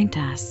disappoint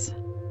us.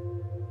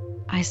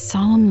 I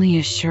solemnly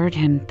assured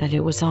him that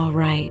it was all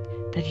right,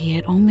 that he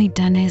had only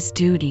done his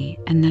duty,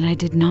 and that I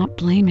did not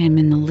blame him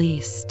in the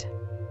least.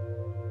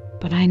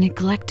 But I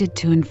neglected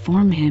to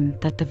inform him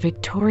that the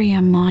Victoria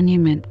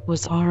Monument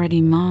was already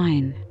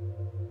mine.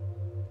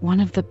 One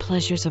of the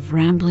pleasures of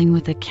rambling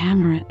with a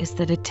camera is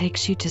that it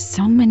takes you to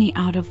so many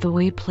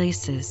out-of-the-way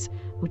places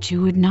which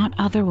you would not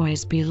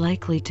otherwise be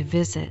likely to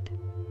visit.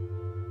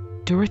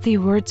 Dorothy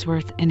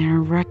Wordsworth, in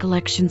her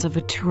Recollections of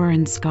a Tour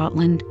in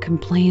Scotland,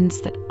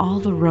 complains that all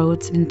the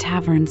roads and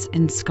taverns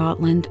in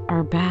Scotland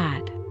are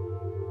bad.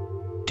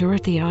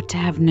 Dorothy ought to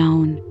have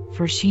known,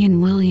 for she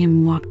and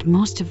William walked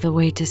most of the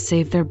way to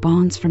save their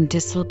bones from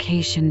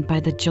dislocation by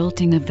the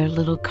jolting of their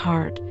little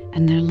cart,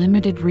 and their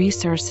limited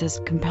resources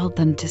compelled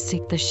them to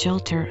seek the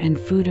shelter and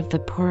food of the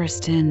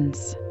poorest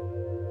inns.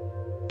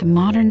 The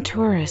modern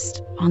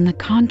tourist, on the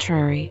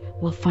contrary,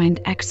 will find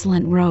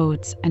excellent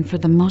roads and for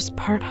the most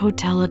part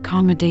hotel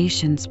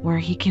accommodations where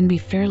he can be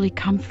fairly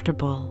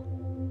comfortable.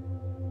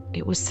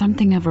 It was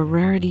something of a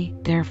rarity,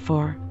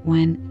 therefore,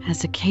 when,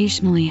 as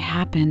occasionally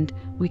happened,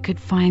 we could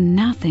find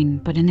nothing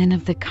but an inn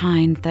of the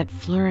kind that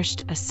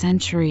flourished a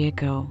century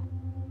ago.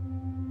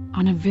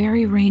 On a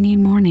very rainy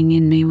morning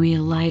in May we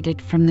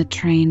alighted from the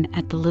train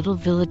at the little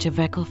village of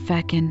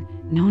Ecclefechan,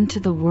 known to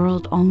the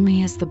world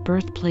only as the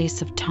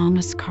birthplace of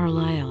Thomas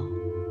Carlyle.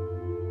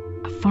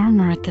 A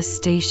farmer at the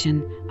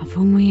station, of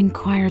whom we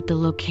inquired the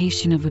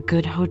location of a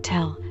good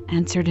hotel,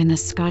 answered in a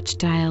Scotch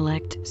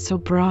dialect so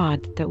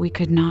broad that we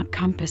could not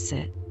compass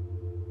it.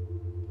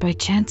 By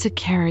chance a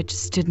carriage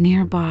stood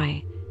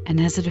nearby,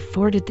 and as it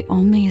afforded the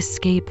only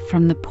escape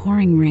from the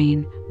pouring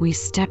rain, we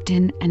stepped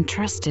in and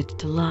trusted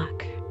to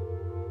luck.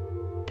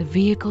 The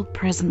vehicle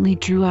presently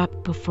drew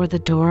up before the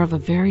door of a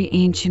very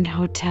ancient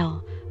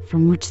hotel,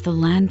 from which the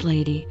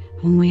landlady,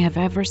 whom we have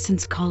ever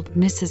since called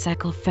Mrs.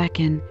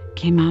 Ecclefechan,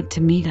 came out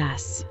to meet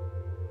us.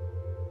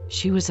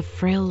 She was a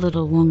frail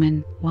little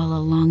woman, well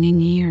along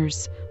in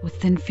years, with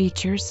thin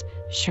features,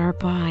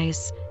 sharp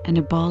eyes, and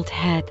a bald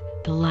head,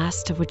 the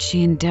last of which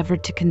she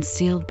endeavoured to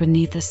conceal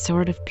beneath a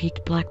sort of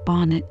peaked black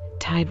bonnet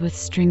tied with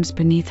strings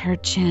beneath her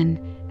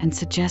chin, and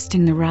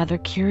suggesting the rather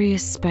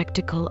curious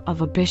spectacle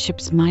of a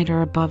bishop's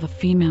mitre above a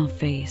female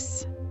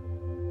face.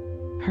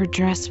 Her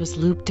dress was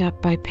looped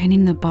up by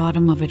pinning the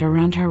bottom of it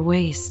around her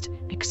waist,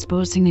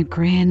 exposing a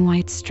grey and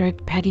white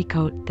striped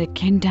petticoat that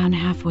came down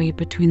halfway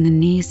between the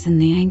knees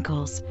and the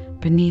ankles,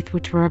 beneath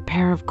which were a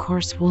pair of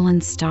coarse woolen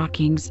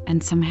stockings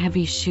and some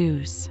heavy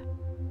shoes.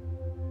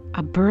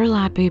 A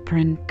burlap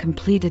apron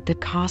completed the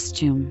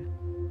costume.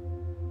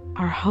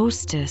 Our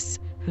hostess,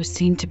 who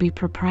seemed to be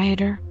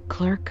proprietor,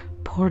 clerk,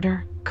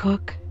 porter,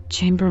 cook,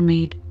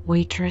 chambermaid,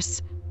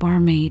 waitress,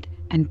 barmaid,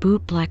 and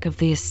bootblack of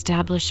the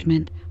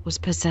establishment, was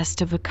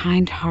possessed of a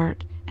kind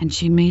heart, and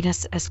she made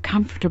us as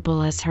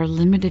comfortable as her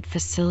limited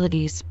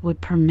facilities would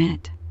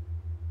permit.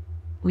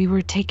 We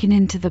were taken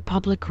into the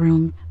public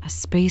room, a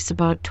space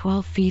about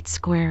 12 feet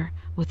square,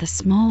 with a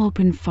small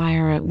open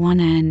fire at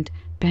one end,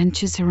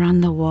 benches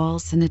around the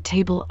walls, and a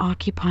table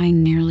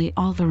occupying nearly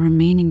all the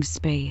remaining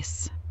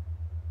space.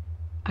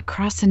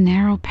 Across a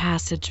narrow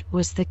passage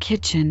was the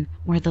kitchen,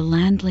 where the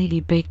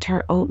landlady baked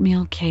her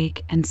oatmeal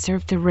cake and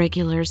served the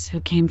regulars who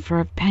came for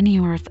a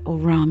pennyworth o'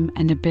 rum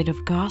and a bit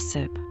of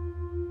gossip.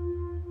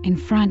 In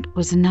front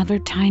was another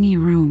tiny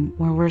room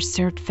where were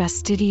served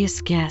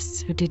fastidious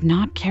guests who did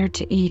not care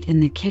to eat in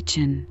the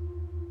kitchen.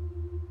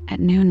 At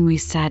noon we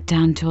sat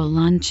down to a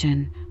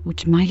luncheon,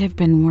 which might have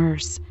been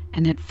worse,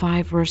 and at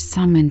 5 were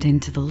summoned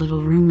into the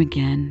little room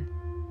again.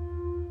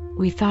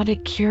 We thought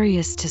it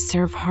curious to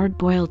serve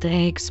hard-boiled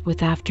eggs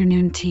with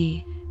afternoon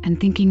tea, and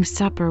thinking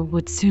supper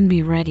would soon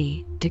be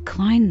ready,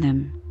 declined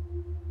them.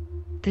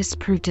 This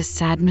proved a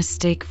sad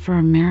mistake for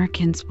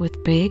Americans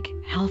with big,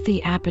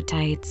 healthy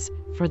appetites,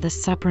 for the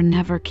supper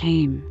never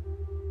came.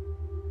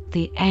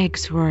 The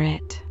eggs were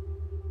it.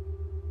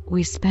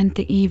 We spent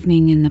the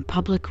evening in the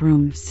public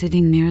room,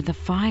 sitting near the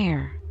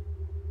fire.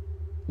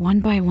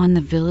 One by one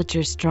the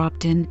villagers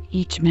dropped in,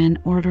 each man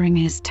ordering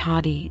his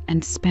toddy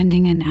and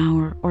spending an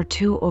hour or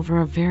two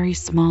over a very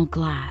small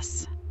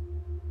glass.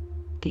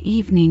 The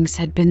evenings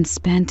had been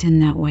spent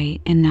in that way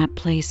in that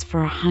place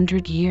for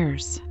 100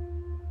 years.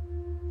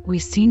 We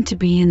seemed to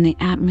be in the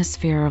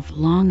atmosphere of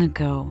long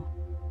ago.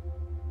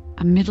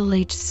 A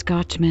middle-aged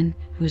Scotchman,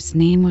 whose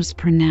name was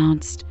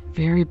pronounced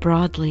very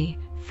broadly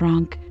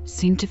Frank,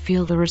 seemed to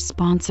feel the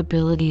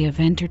responsibility of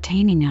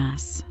entertaining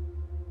us.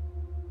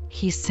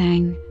 He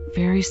sang,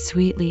 very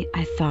sweetly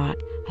I thought,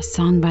 a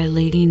song by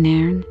Lady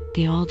Nairn,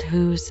 the Auld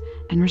Hoos,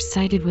 and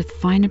recited with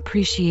fine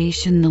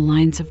appreciation the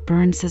lines of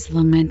Burns's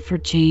lament for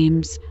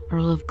James,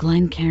 Earl of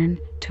Glencairn,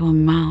 to a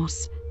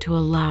mouse, to a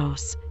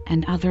louse,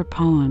 and other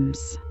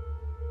poems.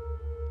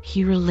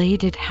 He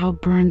related how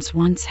Burns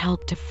once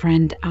helped a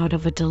friend out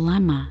of a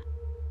dilemma.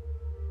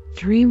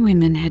 3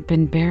 women had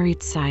been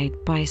buried side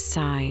by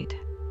side.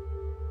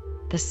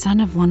 The son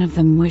of one of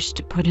them wished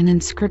to put an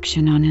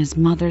inscription on his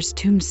mother's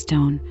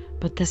tombstone,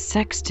 but the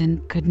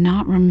sexton could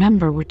not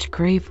remember which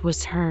grave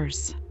was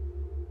hers.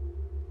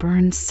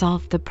 Burns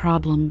solved the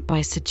problem by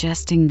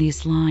suggesting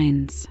these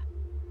lines: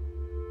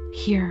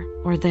 Here,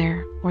 or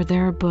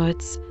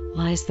thereabouts,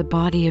 lies the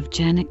body of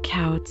Janet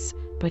Coutts,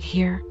 but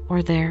here,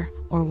 or there,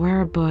 or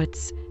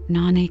whereabouts,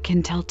 none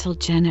can tell till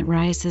Janet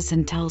rises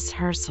and tells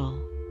Herschel.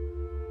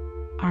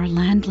 Our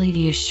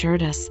landlady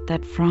assured us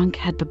that Frank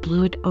had the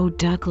blood o'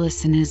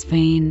 Douglas in his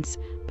veins,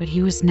 but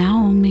he was now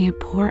only a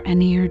poor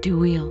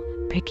ne'er-do-weel,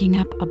 picking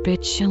up a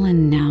bit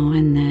shillin' now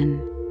and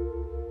then.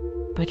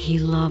 But he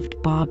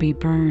loved Bobby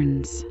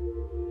Burns.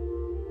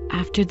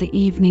 After the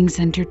evening's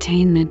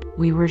entertainment,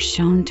 we were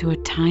shown to a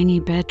tiny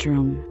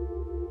bedroom.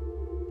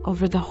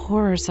 Over the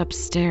horrors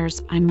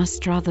upstairs, I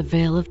must draw the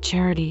veil of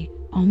charity,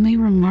 only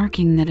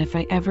remarking that if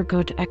I ever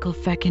go to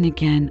Ecclefechan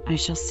again, I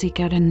shall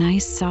seek out a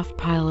nice soft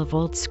pile of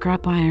old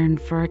scrap iron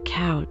for a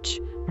couch,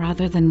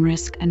 rather than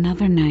risk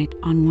another night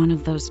on one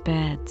of those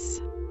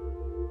beds.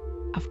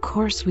 Of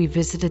course, we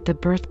visited the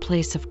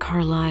birthplace of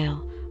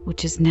Carlyle,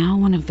 which is now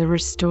one of the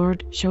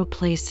restored show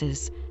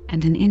places,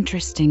 and an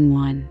interesting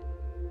one.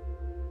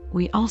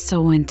 We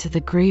also went to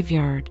the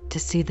graveyard to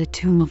see the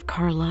tomb of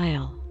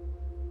Carlyle.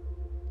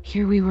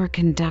 Here we were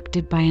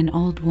conducted by an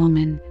old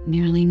woman,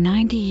 nearly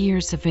 90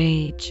 years of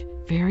age,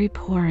 very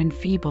poor and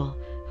feeble,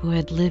 who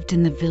had lived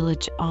in the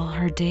village all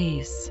her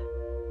days.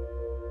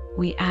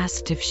 We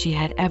asked if she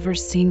had ever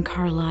seen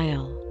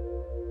Carlyle.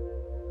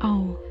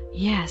 "Oh,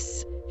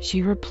 yes,"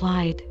 she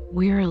replied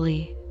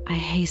wearily, "I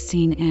hae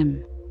seen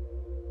him.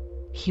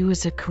 He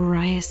was a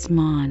curious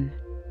mon."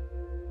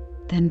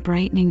 Then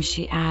brightening,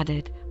 she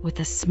added, with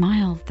a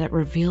smile that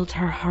revealed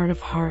her heart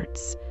of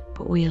hearts,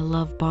 "But we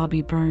love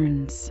Bobby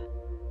Burns."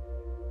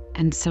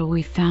 And so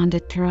we found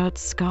it throughout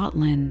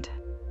Scotland.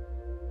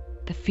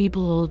 The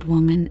feeble old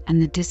woman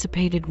and the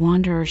dissipated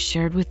wanderer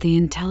shared with the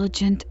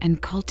intelligent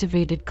and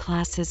cultivated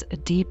classes a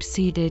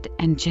deep-seated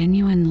and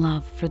genuine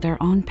love for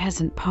their own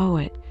peasant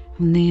poet,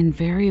 whom they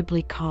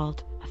invariably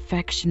called,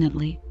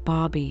 affectionately,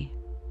 Bobby.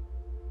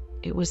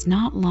 It was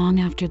not long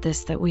after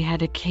this that we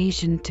had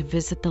occasion to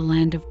visit the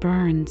land of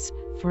Burns,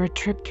 for a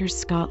trip through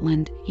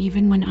Scotland,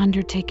 even when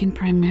undertaken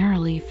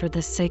primarily for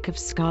the sake of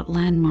Scott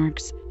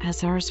landmarks,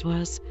 as ours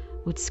was,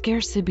 would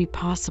scarcely be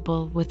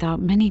possible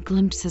without many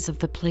glimpses of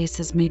the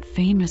places made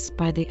famous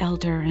by the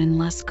elder and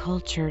less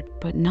cultured,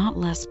 but not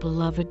less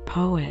beloved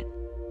poet.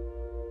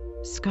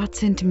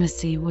 Scott's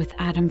intimacy with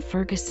Adam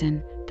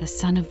Ferguson, the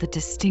son of the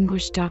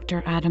distinguished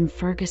Dr. Adam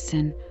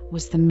Ferguson,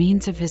 was the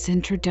means of his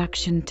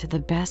introduction to the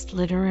best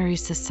literary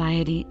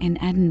society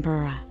in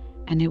Edinburgh,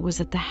 and it was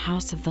at the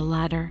house of the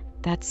latter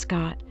that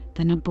Scott,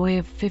 then a boy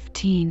of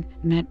 15,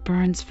 met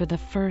Burns for the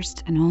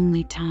first and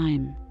only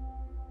time.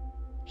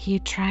 He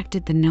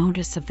attracted the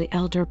notice of the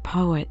elder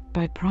poet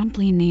by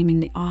promptly naming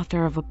the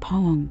author of a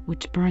poem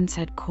which Burns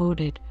had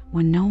quoted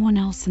when no one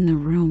else in the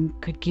room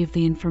could give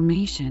the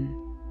information.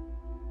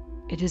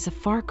 It is a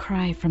far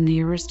cry from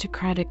the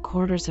aristocratic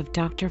quarters of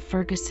Dr.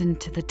 Ferguson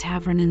to the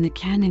tavern in the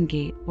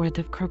Canongate where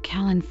the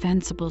Crocallan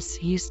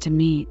fencibles used to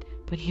meet,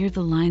 but here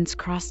the lines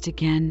crossed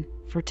again,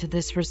 for to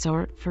this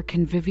resort for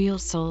convivial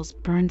souls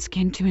Burns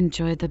came to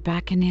enjoy the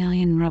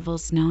bacchanalian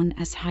revels known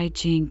as high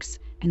jinks,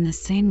 in the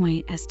same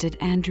way as did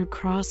Andrew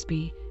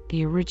Crosby,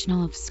 the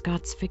original of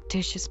Scott's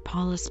fictitious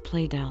Paulus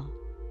Playdell.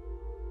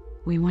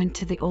 We went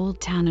to the old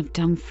town of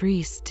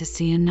Dumfries to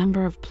see a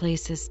number of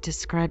places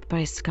described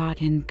by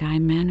Scott in Guy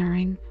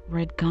Mannering,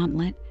 Red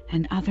Gauntlet,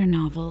 and other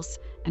novels,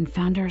 and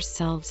found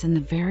ourselves in the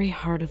very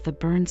heart of the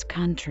Burns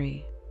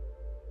country.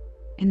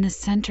 In the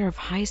centre of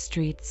High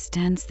Street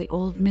stands the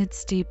old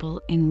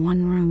mid-steeple, in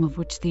one room of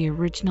which the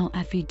original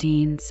Effie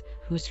Deans,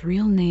 whose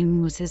real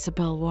name was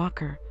Isabel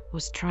Walker,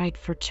 was tried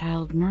for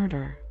child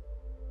murder.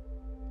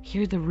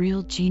 Here the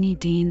real Jeannie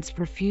Deans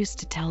refused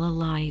to tell a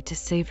lie to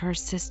save her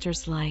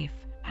sister's life,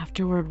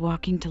 afterward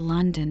walking to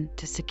London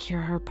to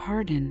secure her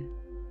pardon.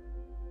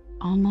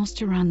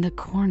 Almost around the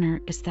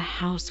corner is the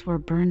house where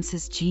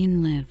Burns's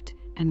Jean lived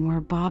and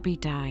where Bobby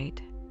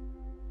died.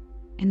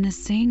 In the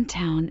same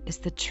town is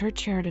the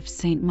churchyard of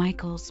St.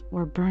 Michael's,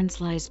 where Burns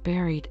lies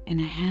buried in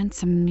a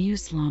handsome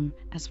mausoleum,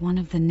 as one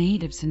of the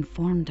natives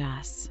informed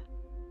us.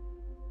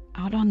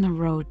 Out on the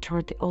road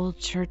toward the old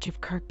church of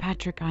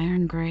Kirkpatrick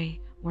Irongray,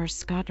 where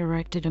Scott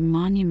erected a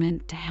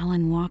monument to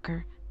Helen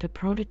Walker, the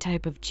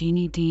prototype of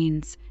Jeannie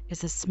Deans,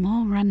 is a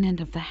small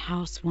remnant of the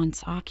house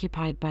once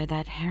occupied by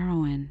that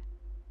heroine.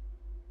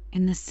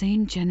 In the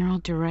same general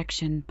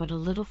direction, but a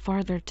little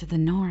farther to the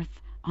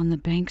north, on the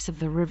banks of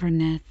the River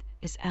Nith,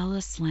 is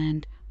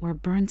Ellisland, where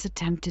Burns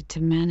attempted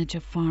to manage a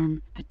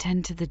farm,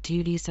 attend to the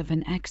duties of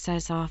an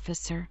excise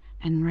officer,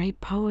 and write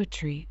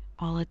poetry,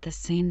 all at the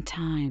same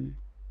time.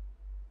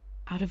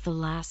 Out of the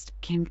last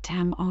came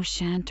Tam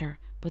O'Shanter,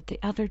 but the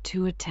other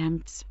two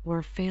attempts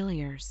were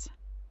failures.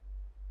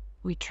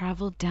 We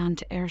travelled down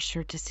to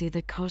Ayrshire to see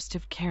the coast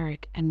of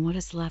Carrick and what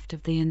is left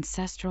of the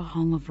ancestral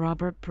home of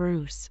Robert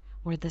Bruce,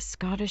 where the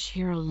Scottish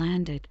hero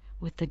landed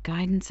with the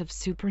guidance of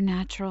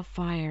supernatural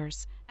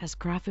fires, as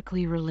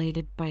graphically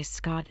related by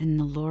Scott in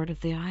The Lord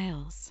of the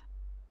Isles.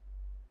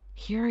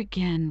 Here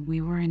again we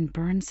were in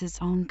Burns's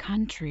own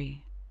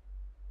country.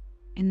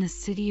 In the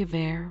city of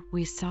Ayr,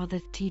 we saw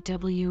the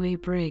TWA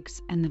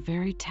Briggs and the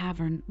very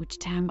tavern which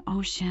Tam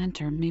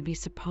O'Shanter may be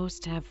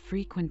supposed to have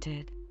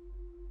frequented,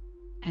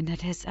 and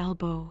at his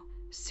elbow,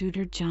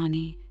 Suitor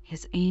Johnny,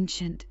 his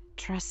ancient,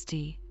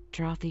 trusty,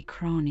 drouthy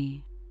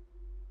crony.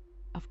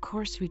 Of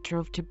course, we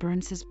drove to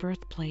Burns's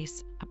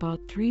birthplace,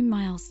 about 3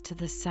 miles to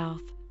the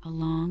south, a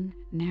long,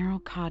 narrow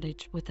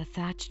cottage with a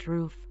thatched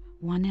roof,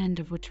 one end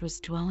of which was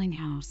dwelling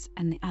house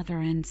and the other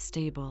end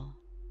stable.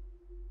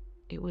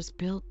 It was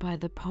built by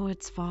the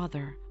poet's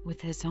father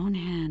with his own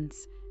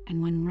hands,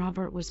 and when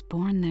Robert was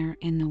born there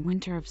in the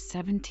winter of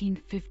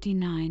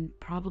 1759,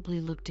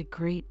 probably looked a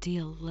great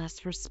deal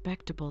less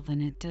respectable than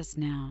it does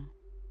now.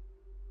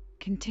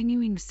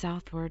 Continuing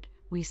southward,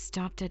 we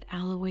stopped at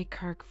Alloway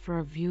Kirk for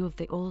a view of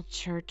the old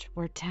church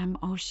where Tam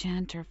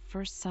O'Shanter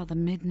first saw the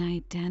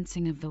midnight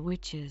dancing of the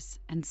witches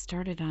and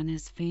started on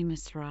his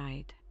famous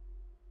ride.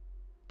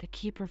 The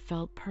keeper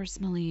felt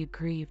personally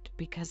aggrieved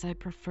because I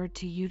preferred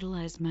to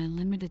utilize my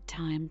limited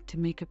time to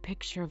make a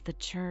picture of the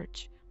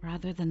church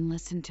rather than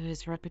listen to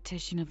his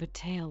repetition of a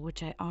tale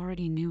which I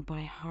already knew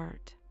by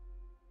heart.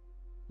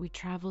 We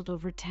travelled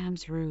over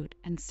Tam's route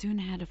and soon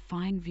had a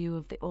fine view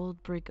of the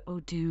old brig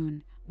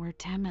O'Doone, where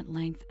Tam at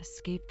length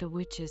escaped the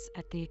witches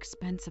at the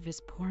expense of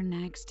his poor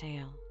nag's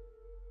tail.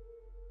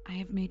 I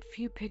have made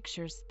few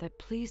pictures that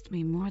pleased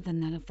me more than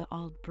that of the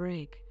old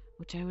brig,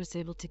 which I was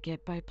able to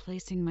get by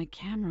placing my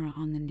camera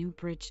on the new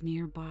bridge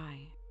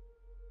nearby.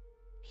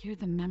 Here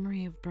the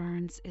memory of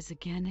Burns is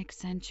again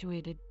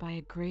accentuated by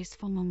a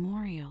graceful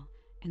memorial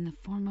in the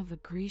form of a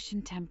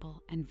Grecian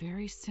temple and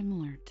very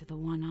similar to the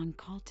one on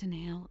Calton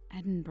Hill,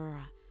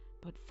 Edinburgh,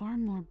 but far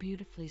more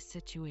beautifully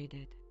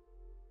situated.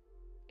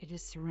 It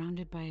is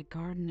surrounded by a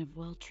garden of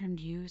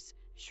well-trimmed yews,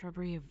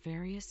 shrubbery of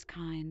various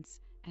kinds,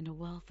 and a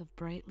wealth of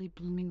brightly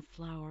blooming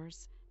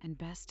flowers, and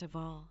best of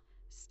all,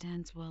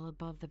 stands well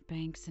above the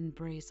banks and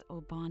braes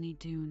o' Bonnie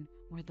Doon,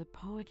 where the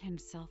poet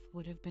himself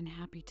would have been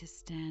happy to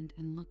stand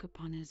and look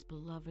upon his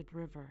beloved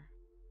river.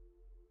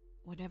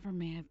 Whatever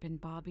may have been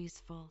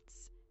Bobby's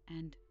faults,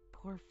 and,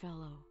 poor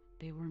fellow,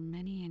 they were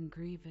many and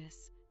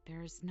grievous,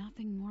 there is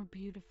nothing more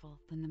beautiful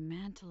than the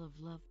mantle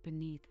of love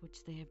beneath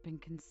which they have been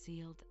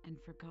concealed and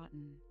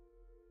forgotten.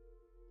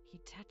 He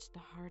touched the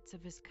hearts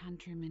of his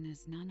countrymen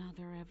as none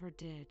other ever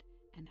did,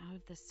 and out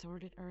of the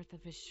sordid earth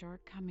of his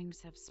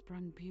shortcomings have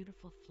sprung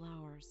beautiful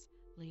flowers,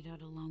 laid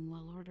out along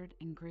well-ordered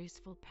and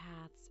graceful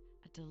paths,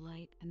 a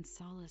delight and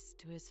solace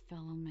to his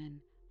fellow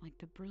men, like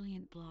the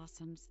brilliant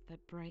blossoms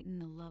that brighten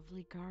the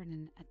lovely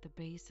garden at the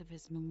base of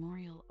his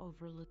memorial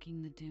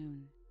overlooking the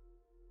Doon.